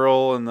little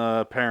girl and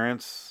the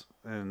parents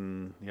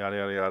and yada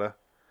yada yada,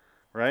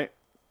 right?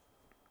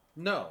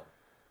 No,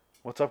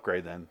 What's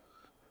Upgrade then?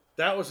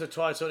 that was a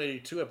Twilight Zone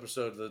 82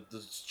 episode,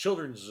 the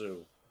Children's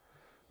Zoo.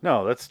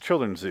 No, that's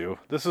Children's Zoo.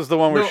 This is the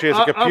one where No, she has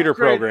a computer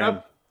Upgrade,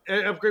 program.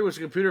 Upgrade was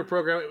a computer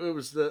program. It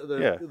was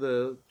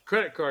the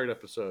credit card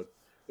episode.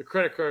 The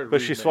credit card.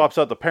 But she remake. swaps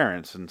out the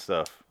parents and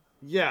stuff.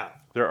 Yeah,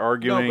 They're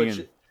arguing. no, but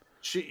and...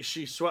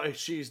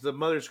 she's the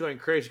mother's going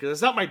crazy because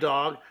that's not my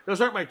dog.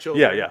 Those aren't my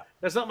children. Yeah, yeah.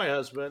 That's not my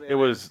husband. It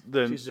was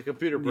she's a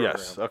computer program.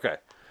 Yes. Okay.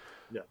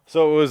 Yeah.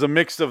 So it was a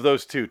mix of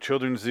those two,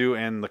 Children's Zoo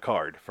and The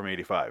Card from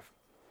 '85.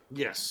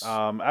 Yes.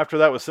 After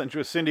that was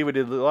Cindy. We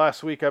did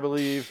last week, I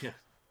believe. Yeah.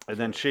 And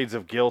then Shades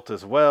of Guilt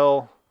as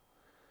well,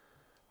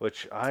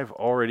 which I've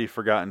already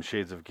forgotten.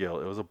 Shades of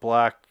Guilt. It was a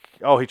black.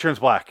 Oh, he turns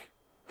black.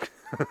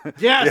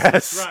 Yes, Yes.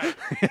 that's right.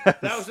 Yes.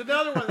 That was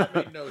another one that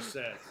made no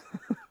sense.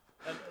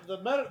 And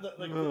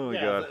Oh,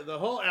 God. the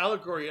whole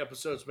allegory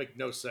episodes make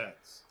no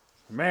sense.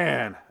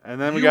 Man, and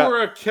then we You got.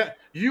 were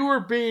you were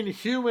being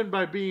human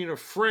by being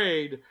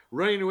afraid,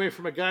 running away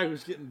from a guy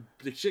who's getting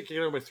the shit kicked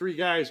out of by three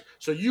guys.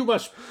 So you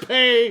must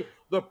pay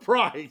the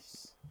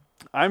price.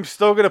 I'm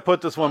still gonna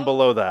put this one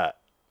below that.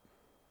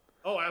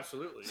 Oh,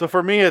 absolutely. So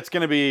for me, it's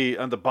gonna be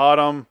on the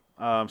bottom,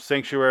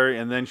 Sanctuary,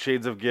 and then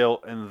Shades of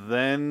Guilt, and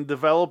then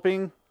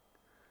Developing.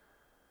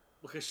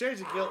 Because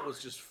Shades of Guilt was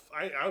just,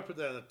 I would put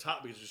that on the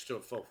top because it was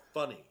just so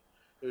funny.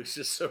 It was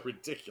just so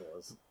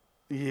ridiculous.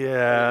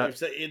 Yeah.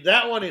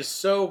 That one is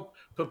so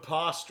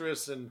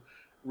preposterous and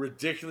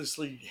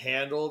ridiculously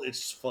handled.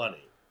 It's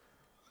funny.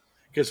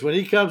 Because when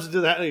he comes into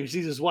that, he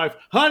sees his wife,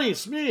 honey,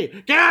 it's me.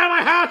 Get out of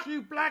my house,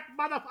 you black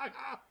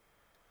motherfucker.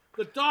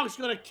 The dog's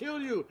going to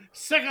kill you.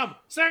 Sing him.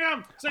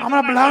 I'm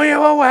gonna blow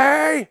you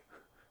away.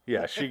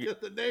 Yeah, she. Get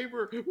the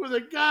neighbor with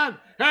a gun.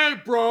 Hey,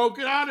 bro,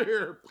 get out of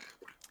here.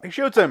 He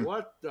shoots him.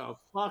 What the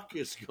fuck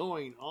is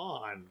going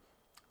on?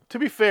 To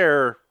be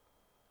fair,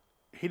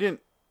 he didn't.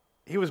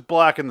 He was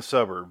black in the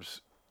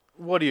suburbs.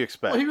 What do you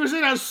expect? Well, he was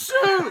in a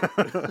suit.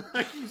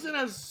 He's in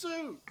a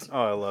suit.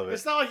 Oh, I love it.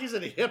 It's not like he's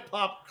in hip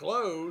hop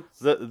clothes.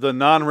 The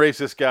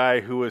non-racist guy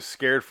who was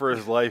scared for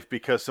his life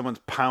because someone's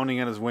pounding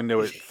on his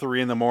window at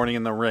 3 a.m.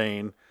 in the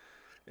rain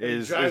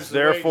is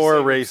therefore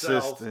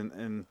racist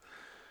and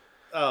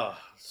oh,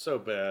 so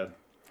bad.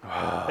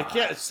 I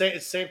can't say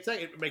it's the same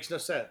thing. It makes no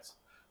sense.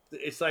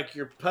 It's like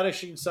you're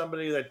punishing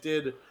somebody that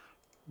did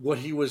what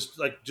he was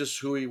like, just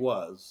who he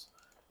was,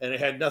 and it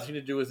had nothing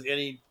to do with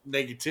any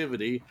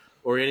negativity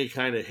or any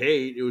kind of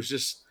hate. It was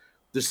just,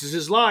 this is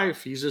his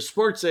life. He's a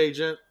sports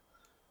agent,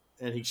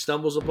 and he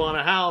stumbles upon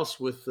a house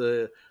with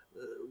the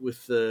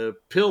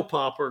pill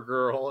popper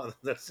girl, and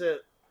that's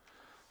it.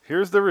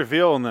 Here's the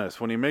reveal in this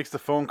when he makes the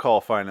phone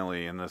call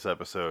finally in this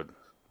episode.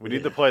 We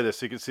need to play this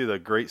so you can see the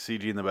great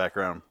CG in the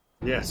background.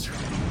 Yes.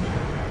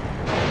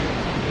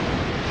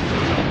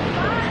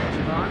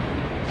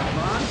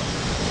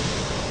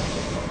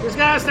 This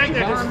guy's take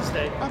that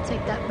steak. I'll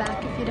take that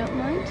back if you don't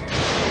mind.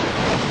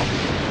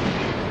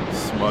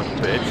 Smug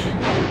bitch.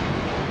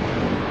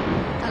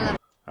 I love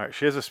All right,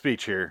 she has a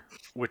speech here,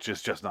 which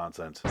is just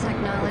nonsense.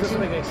 technology. Doesn't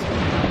make any sense.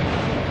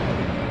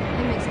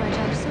 It makes my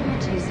job so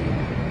much easier.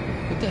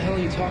 What the hell are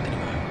you talking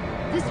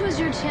about? This was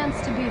your chance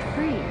to be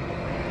free,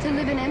 to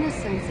live in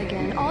innocence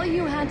again. All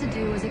you had to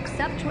do was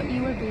accept what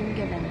you were being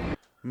given.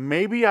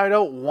 Maybe I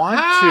don't want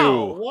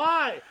How? to.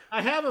 Why?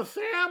 I have a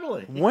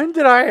family. When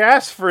did I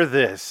ask for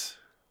this?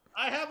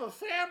 I have a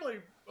family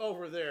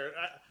over there.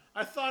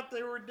 I thought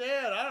they were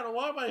dead. I don't know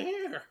why am I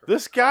here.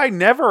 This guy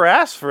never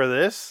asked for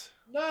this.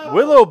 No.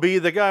 Willoughby,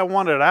 the guy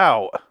wanted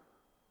out.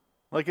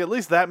 Like, at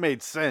least that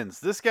made sense.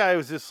 This guy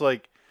was just,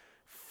 like,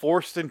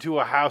 forced into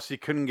a house he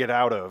couldn't get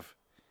out of.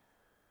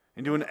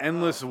 Into an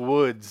endless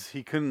woods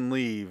he couldn't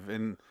leave.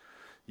 And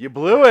you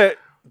blew it.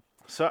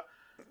 So,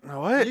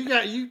 what?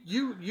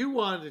 You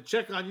wanted to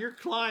check on your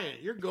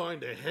client. You're going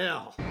to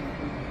hell.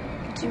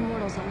 But you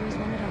mortals always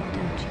want it all,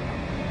 don't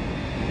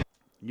you?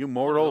 You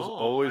mortals No,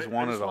 always I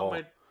want just it all.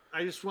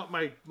 I just want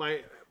my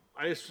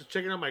I just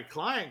checking on my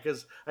client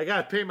because I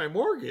got to pay my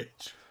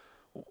mortgage.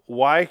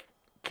 Why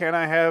can't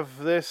I have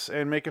this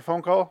and make a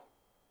phone call?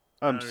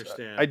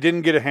 Understand. I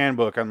didn't get a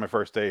handbook on my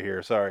first day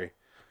here. Sorry.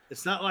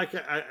 It's not like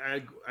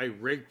I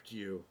raped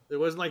you. It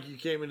wasn't like you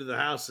came into the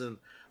house and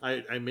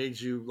I made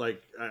you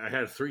like I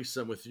had a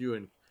threesome with you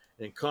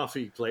and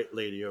coffee plate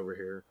lady over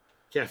here,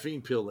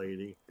 caffeine pill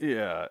lady.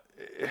 Yeah.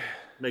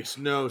 Makes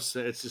no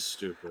sense. It's just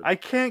stupid. I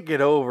can't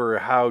get over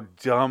how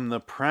dumb the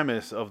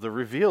premise of the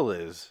reveal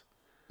is.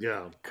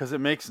 Yeah. Because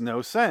it makes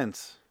no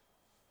sense.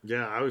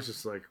 Yeah, I was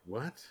just like,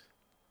 what?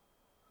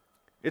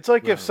 It's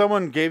like if No.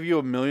 someone gave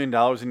you $1 million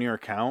in your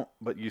account,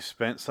 but you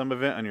spent some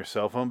of it on your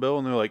cell phone bill,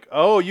 and they're like,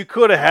 "Oh, you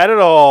could have had it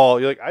all."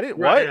 You're like, "I didn't.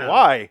 Right, What? yeah.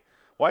 Why?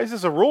 Why is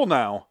this a rule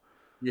now?"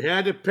 You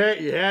had to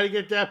pay. You had to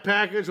get that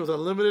package with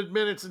unlimited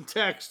minutes and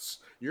texts.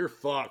 You're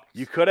fucked.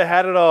 You could have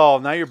had it all.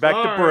 Now you're back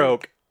to Sorry.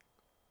 broke.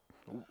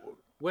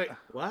 Wait,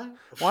 what?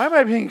 Why am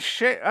I being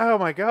Oh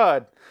my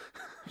god,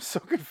 I'm so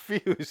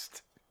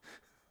confused.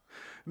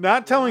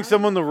 Not telling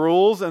someone the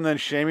rules and then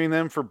shaming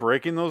them for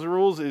breaking those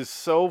rules is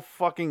so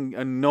fucking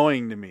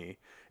annoying to me.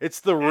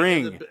 It's the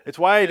ring. It's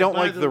why I And don't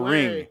by like the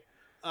ring.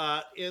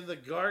 In the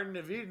Garden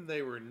of Eden,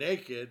 they were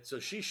naked, so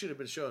she should have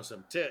been showing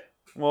some tit.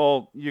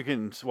 Well, you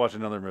can watch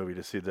another movie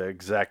to see the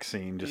exact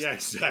scene. Just Yeah,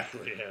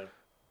 exactly.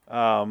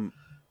 Yeah. um,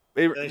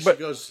 And then but she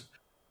goes,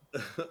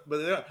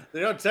 but they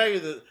don't tell you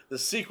that the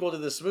sequel to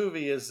this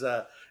movie is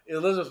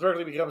Elizabeth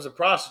Berkley becomes a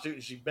prostitute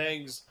and she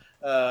bangs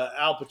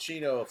Al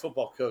Pacino, a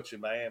football coach in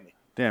Miami.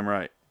 damn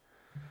right.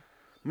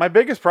 My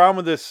biggest problem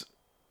with this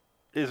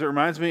is it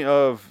reminds me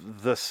of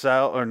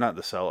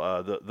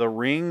the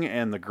Ring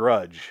and The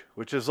Grudge,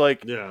 which is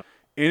like Yeah.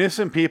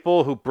 innocent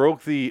people who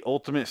broke the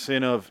ultimate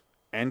sin of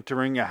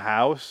entering a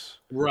house,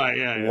 Right.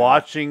 Yeah.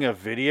 watching a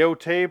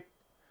videotape.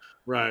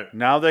 Right.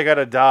 Now they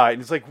gotta die,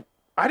 and it's like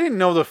I didn't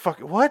know the fuck.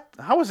 What?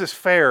 How is this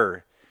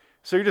fair?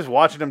 So you're just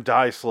watching them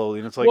die slowly,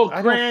 and it's like, Well, I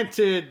don't,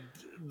 granted,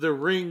 the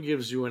Ring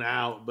gives you an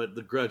out, but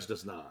the Grudge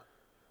does not.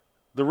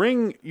 The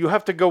Ring, you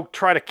have to go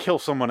try to kill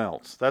someone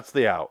else. That's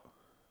the out.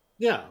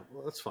 Yeah,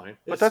 well, that's fine.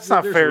 But that's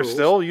not there's fair. rules.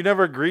 Still, you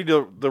never agreed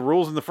to the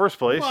rules in the first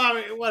place. Well, I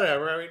mean,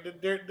 whatever. I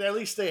mean, at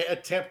least they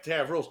attempt to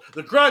have rules.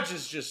 The Grudge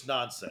is just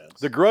nonsense.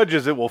 The Grudge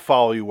is it will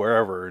follow you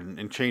wherever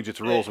and change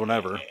its rules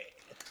whenever.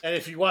 And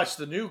if you watch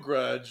the new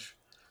Grudge,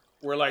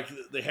 where like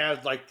they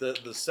had like the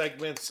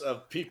segments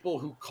of people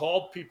who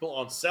called people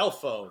on cell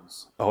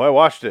phones. Oh, I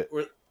watched it.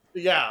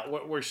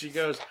 Where she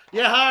goes,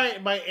 yeah, hi,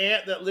 my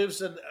aunt that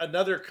lives in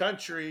another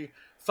country,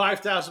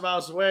 5,000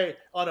 miles away,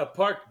 on a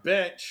park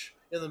bench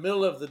in the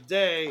middle of the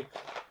day.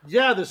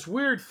 Yeah, this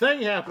weird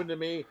thing happened to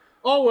me.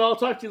 Oh, well, I'll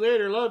talk to you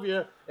later. Love you.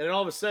 And then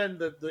all of a sudden,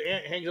 the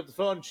aunt hangs up the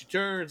phone and she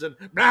turns and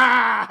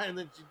and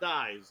then she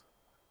dies.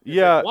 It's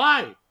Yeah. like,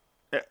 why?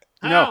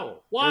 How? No.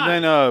 Why?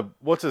 And then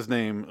what's his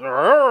name?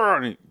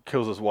 And he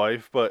kills his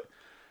wife. But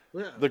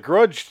Yeah. The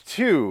Grudge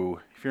 2,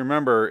 if you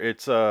remember,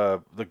 it's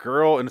the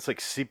girl and it's like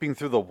seeping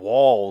through the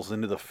walls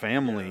into the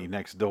family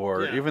next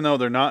door, Yeah. even though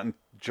they're not in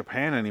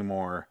Japan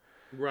anymore.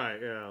 Right,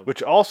 yeah.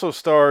 Which also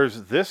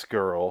stars this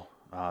girl,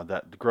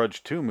 that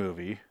Grudge 2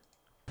 movie.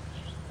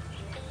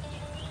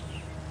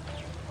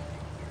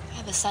 I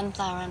have a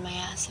sunflower on my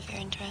ass if you're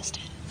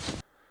interested.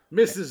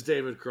 Mrs.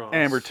 David Cross.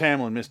 Amber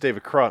Tamlin, Mrs.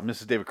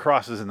 David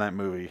Cross is in that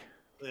movie.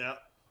 Yeah.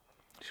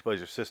 She plays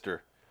her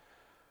sister.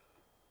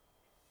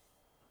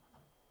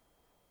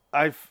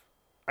 I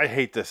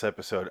hate this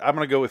episode. I'm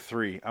gonna go with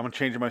 3. I'm gonna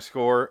change my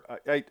score.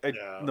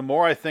 The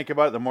more I think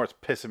about it, the more it's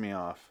pissing me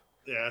off.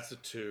 Yeah, it's a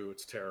 2.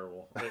 It's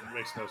terrible. It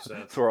makes no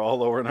sense. So we're all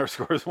lowering our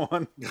scores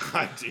 1.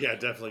 Yeah,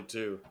 definitely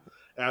 2.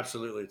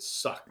 Absolutely, it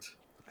sucked.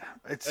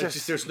 It's It's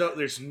just just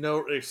there's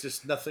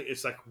just nothing.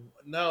 It's like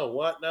no,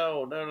 what,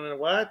 no,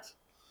 what?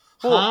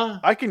 well, Huh?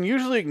 I can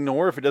usually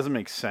ignore if it doesn't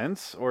make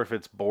sense or if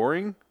it's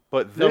boring,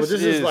 but No, this, but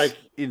this is like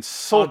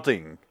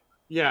insulting.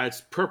 Yeah,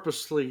 it's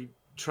purposely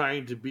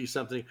trying to be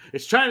something.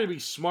 It's trying to be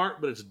smart,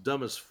 but it's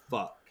dumb as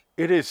fuck.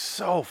 It is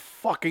so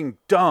fucking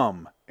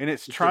dumb, and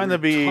it's trying to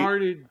be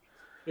retarded.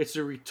 It's a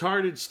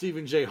retarded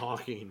Stephen J.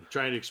 Hawking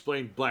trying to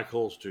explain black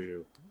holes to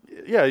you.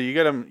 Yeah, you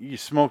get him. You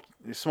smoked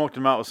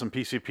him out with some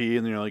PCP,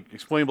 and you're like,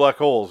 explain black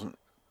holes.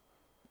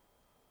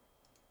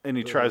 And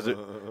he tries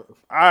to,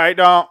 I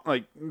don't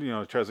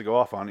tries to go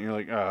off on it. And you're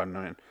like, oh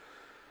man,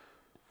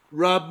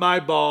 Rub my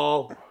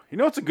ball. You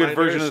know, it's a good My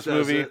version of nurse this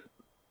does movie.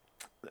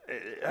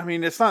 it. I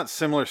mean, it's not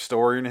similar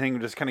story or anything. It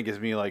just kind of gives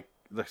me like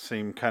the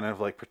same kind of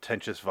like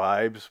pretentious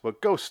vibes.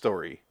 But Ghost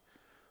Story,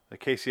 the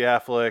Casey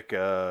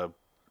Affleck,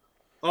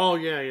 Oh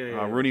yeah.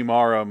 Rooney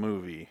Mara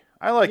movie.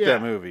 I like Yeah.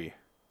 that movie.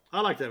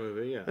 I like that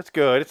movie. Yeah. It's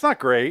good. It's not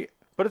great,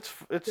 but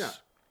it's Yeah.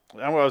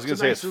 I was going to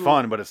say nice it's little-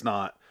 fun, but it's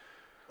not.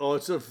 Oh,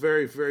 it's a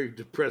very, very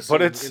depressing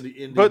But it's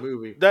indie but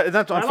movie.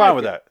 that's I'm I fine like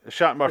with it. that.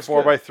 Shot by It's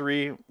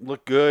 4x3,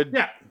 look good.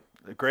 Yeah.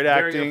 Great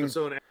Very acting. up its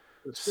own ass.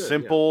 It's good,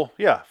 Simple,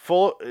 yeah.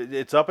 Full.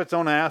 It's up its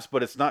own ass,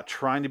 but it's not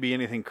trying to be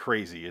anything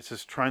crazy. It's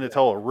just trying to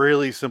tell a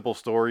really simple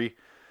story,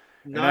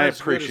 yeah. and Not I as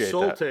good appreciate as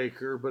Soul that.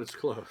 Taker, but it's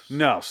close.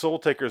 No, Soul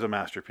Taker is a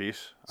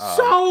masterpiece.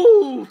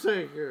 Soul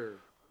Taker.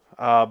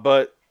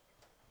 But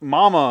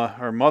Mama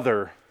or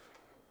Mother,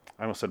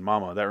 I almost said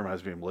Mama. That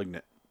reminds me of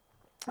Malignant.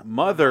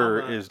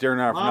 Mother Mama. is Darren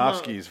Mama.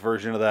 Aronofsky's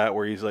version of that,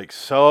 where he's like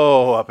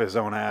so up his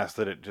own ass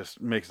that it just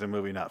makes the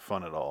movie not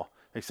fun at all.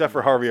 Except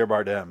for Javier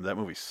Bardem, that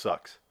movie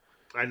sucks.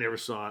 I never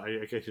saw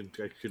it. I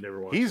could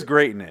never watch it. He's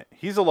great in it.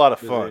 He's a lot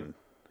of Is fun.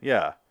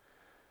 Yeah.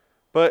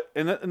 But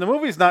and the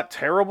movie's not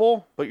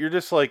terrible, but you're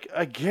just like,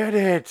 I get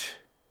it.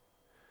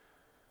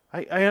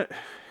 I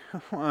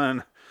come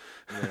on.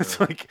 Yeah. It's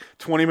like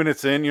 20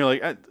 minutes in, you're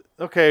like,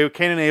 okay,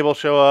 Cain and Abel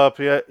show up.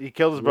 Yeah, he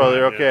killed his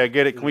brother. Right, Okay, yeah. I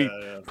get it. Can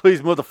Yeah. we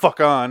please move the fuck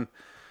on?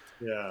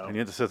 Yeah. And you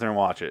have to sit there and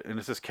watch it, and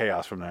it's just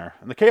chaos from there.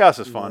 And the chaos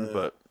is fun, Yeah.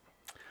 but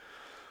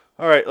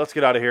all right, let's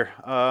get out of here.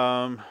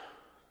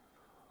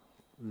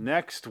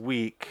 Next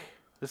week,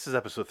 this is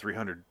episode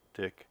 300,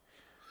 Dick.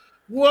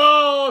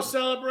 Whoa!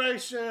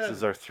 Celebration. This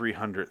is our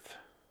 300th.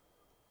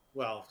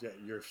 Well, yeah,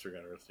 you're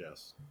 300th,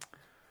 yes.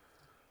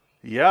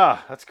 Yeah,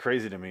 that's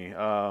crazy to me.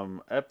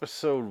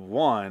 Episode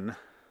 1,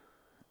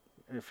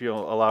 if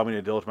you'll allow me to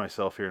indulge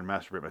myself here and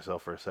masturbate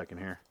myself for a second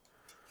here.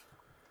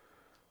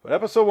 But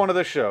episode 1 of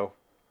this show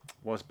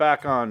was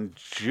back on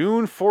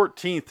June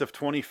 14th of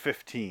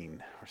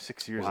 2015. Or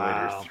 6 years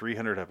Wow. later,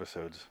 300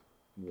 episodes.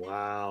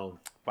 Wow.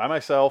 By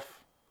myself.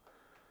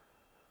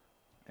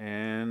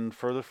 And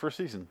for the first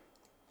season.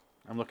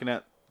 I'm looking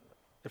at,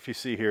 if you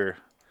see here,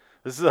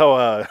 this is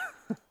how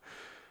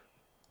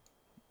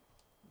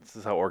this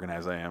is how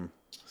organized I am.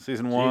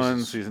 Season 1,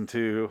 Jesus. season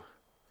 2,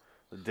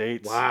 the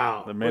dates,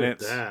 Wow. the Look at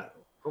minutes, that.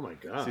 Oh my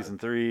god. season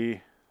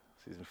 3,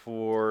 season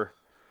 4,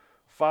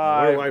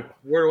 5.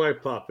 Where do I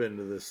pop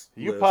into this?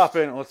 You list? pop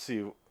in. Let's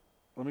see.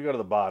 Let me go to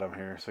the bottom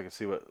here so I can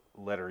see what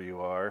letter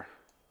you are.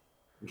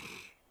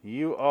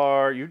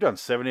 You've done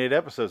 78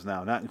 episodes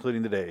now, not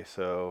including today.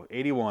 So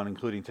 81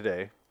 including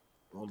today.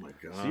 Oh my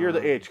god. So you're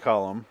the H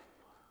column.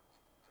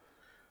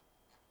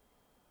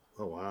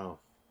 Oh wow.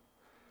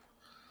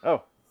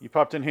 Oh, you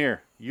popped in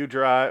here. You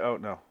drive. Oh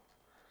no.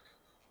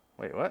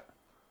 Wait, what?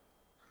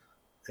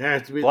 It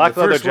has to be Black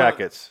the Leather first one-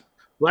 Jackets.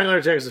 Black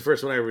Leather Jackets is the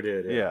first one I ever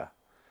did. Yeah.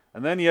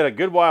 And then you had a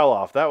good while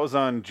off. That was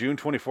on June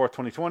 24th,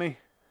 2020.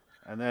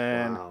 And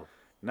then Wow.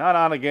 not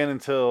on again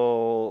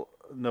until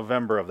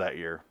November of that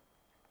year.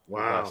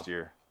 Wow. Last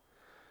year.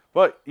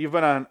 But you've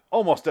been on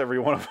almost every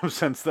one of them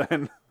since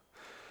then.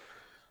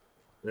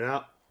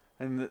 Yeah.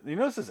 And you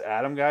notice this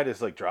Adam guy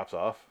just like drops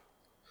off?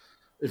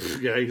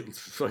 Yeah, he's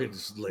fucking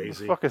just What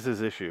lazy. the fuck is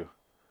his issue?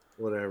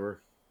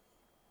 Whatever.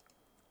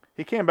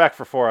 He came back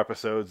for 4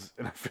 episodes,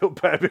 and I feel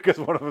bad because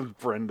one of them's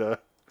Brenda.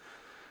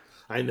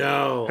 I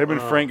know. Him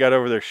and Frank got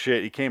over their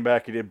shit. He came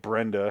back, he did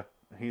Brenda.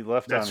 He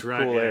left on That's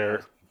right, Cool yeah.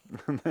 Air.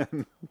 And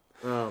then,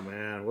 Oh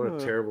man, what a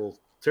terrible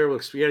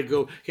experience.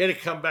 He had to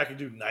come back and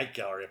do Night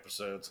Gallery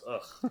episodes.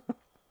 Ugh.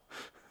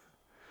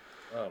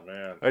 Oh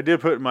man. I did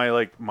put in my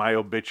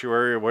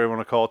obituary, or what do you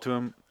want to call it to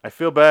him. I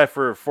feel bad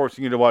for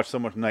forcing you to watch so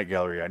much Night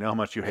Gallery. I know how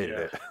much you hated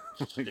it.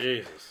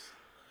 Jesus.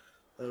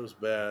 That was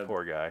bad.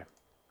 Poor guy.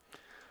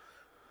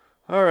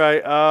 All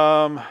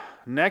right.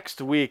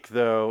 Next week,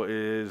 though,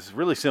 is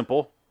really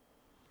simple.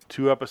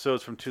 2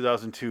 episodes from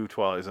 2002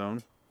 Twilight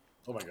Zone.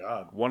 Oh my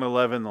god.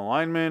 111 The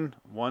Lineman,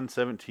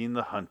 117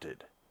 The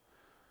Hunted,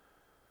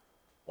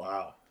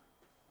 Wow.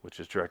 which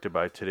is directed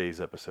by today's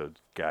episode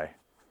guy.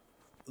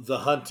 The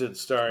Hunted,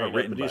 starring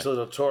written by. Benicio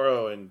del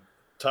Toro and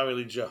Tommy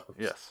Lee Jones.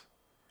 Yes.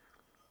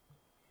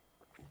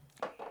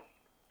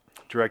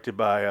 Directed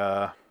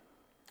by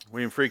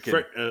William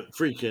Friedkin.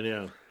 Freaking,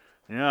 yeah.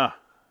 Yeah.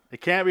 It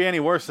can't be any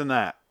worse than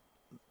that.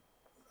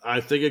 I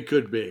think it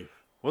could be.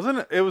 Wasn't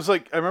it? It was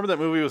like, I remember that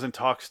movie was in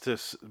talks to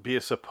be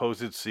a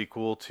supposed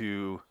sequel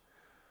to,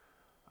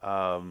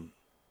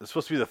 it's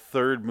supposed to be the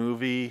 3rd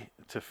movie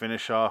to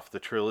finish off the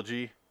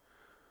trilogy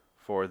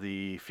for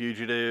The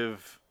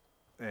Fugitive.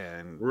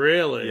 And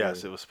Really?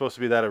 yes, it was supposed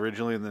to be that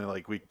originally. And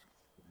then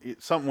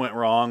something went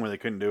wrong where they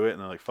couldn't do it. And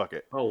they're like, fuck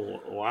it.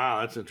 Oh, wow.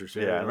 That's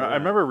interesting. Yeah. I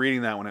remember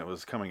reading that when it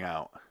was coming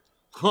out.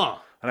 Huh.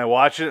 And I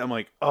watched it. I'm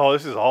like, oh,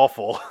 this is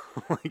awful.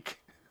 Like,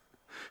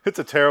 it's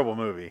a terrible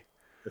movie.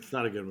 It's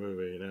not a good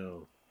movie,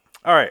 no.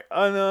 All right.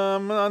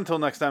 Until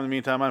next time, in the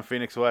meantime, I'm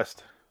Phoenix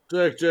West.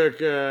 Jack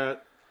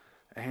Cat.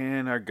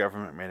 And our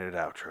government made it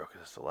outro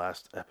because it's the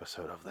last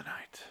episode of the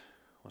night.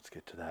 Let's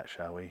get to that,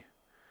 shall we? Do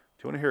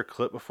you want to hear a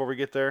clip before we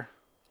get there?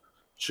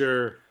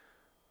 Sure.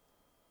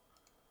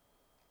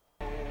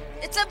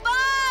 It's a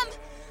bomb!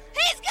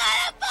 He's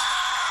got a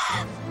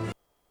bomb!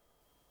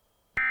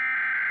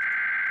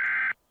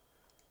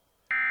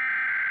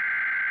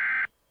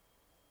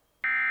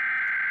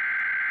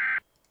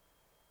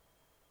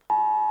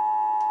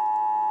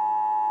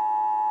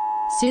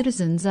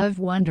 Citizens of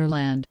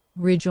Wonderland.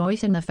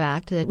 Rejoice in the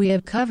fact that we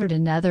have covered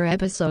another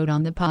episode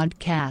on the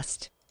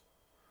podcast.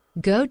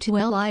 Go to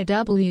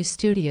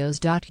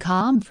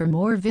liwstudios.com for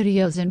more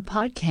videos and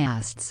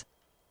podcasts.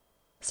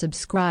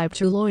 Subscribe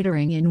to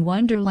Loitering in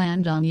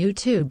Wonderland on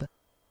YouTube.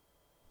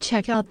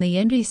 Check out the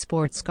Indie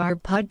Sports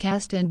Garb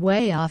podcast and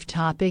Way Off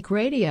Topic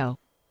Radio.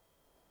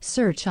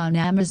 Search on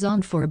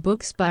Amazon for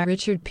books by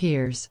Richard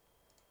Pierce.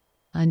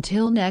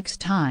 Until next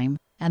time,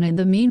 and in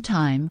the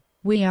meantime,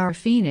 we are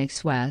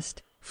Phoenix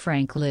West,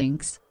 Frank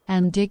Lynx,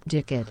 and Dick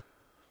Dickett.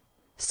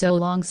 So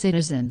long,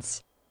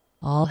 citizens.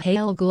 All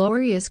hail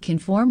glorious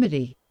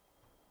conformity.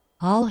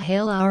 All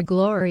hail our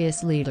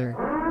glorious leader.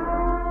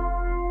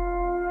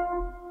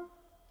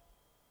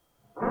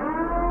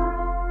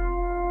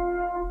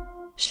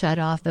 Shut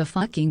off the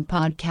fucking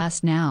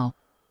podcast now.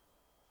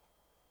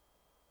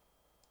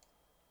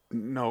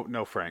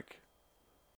 No, Frank.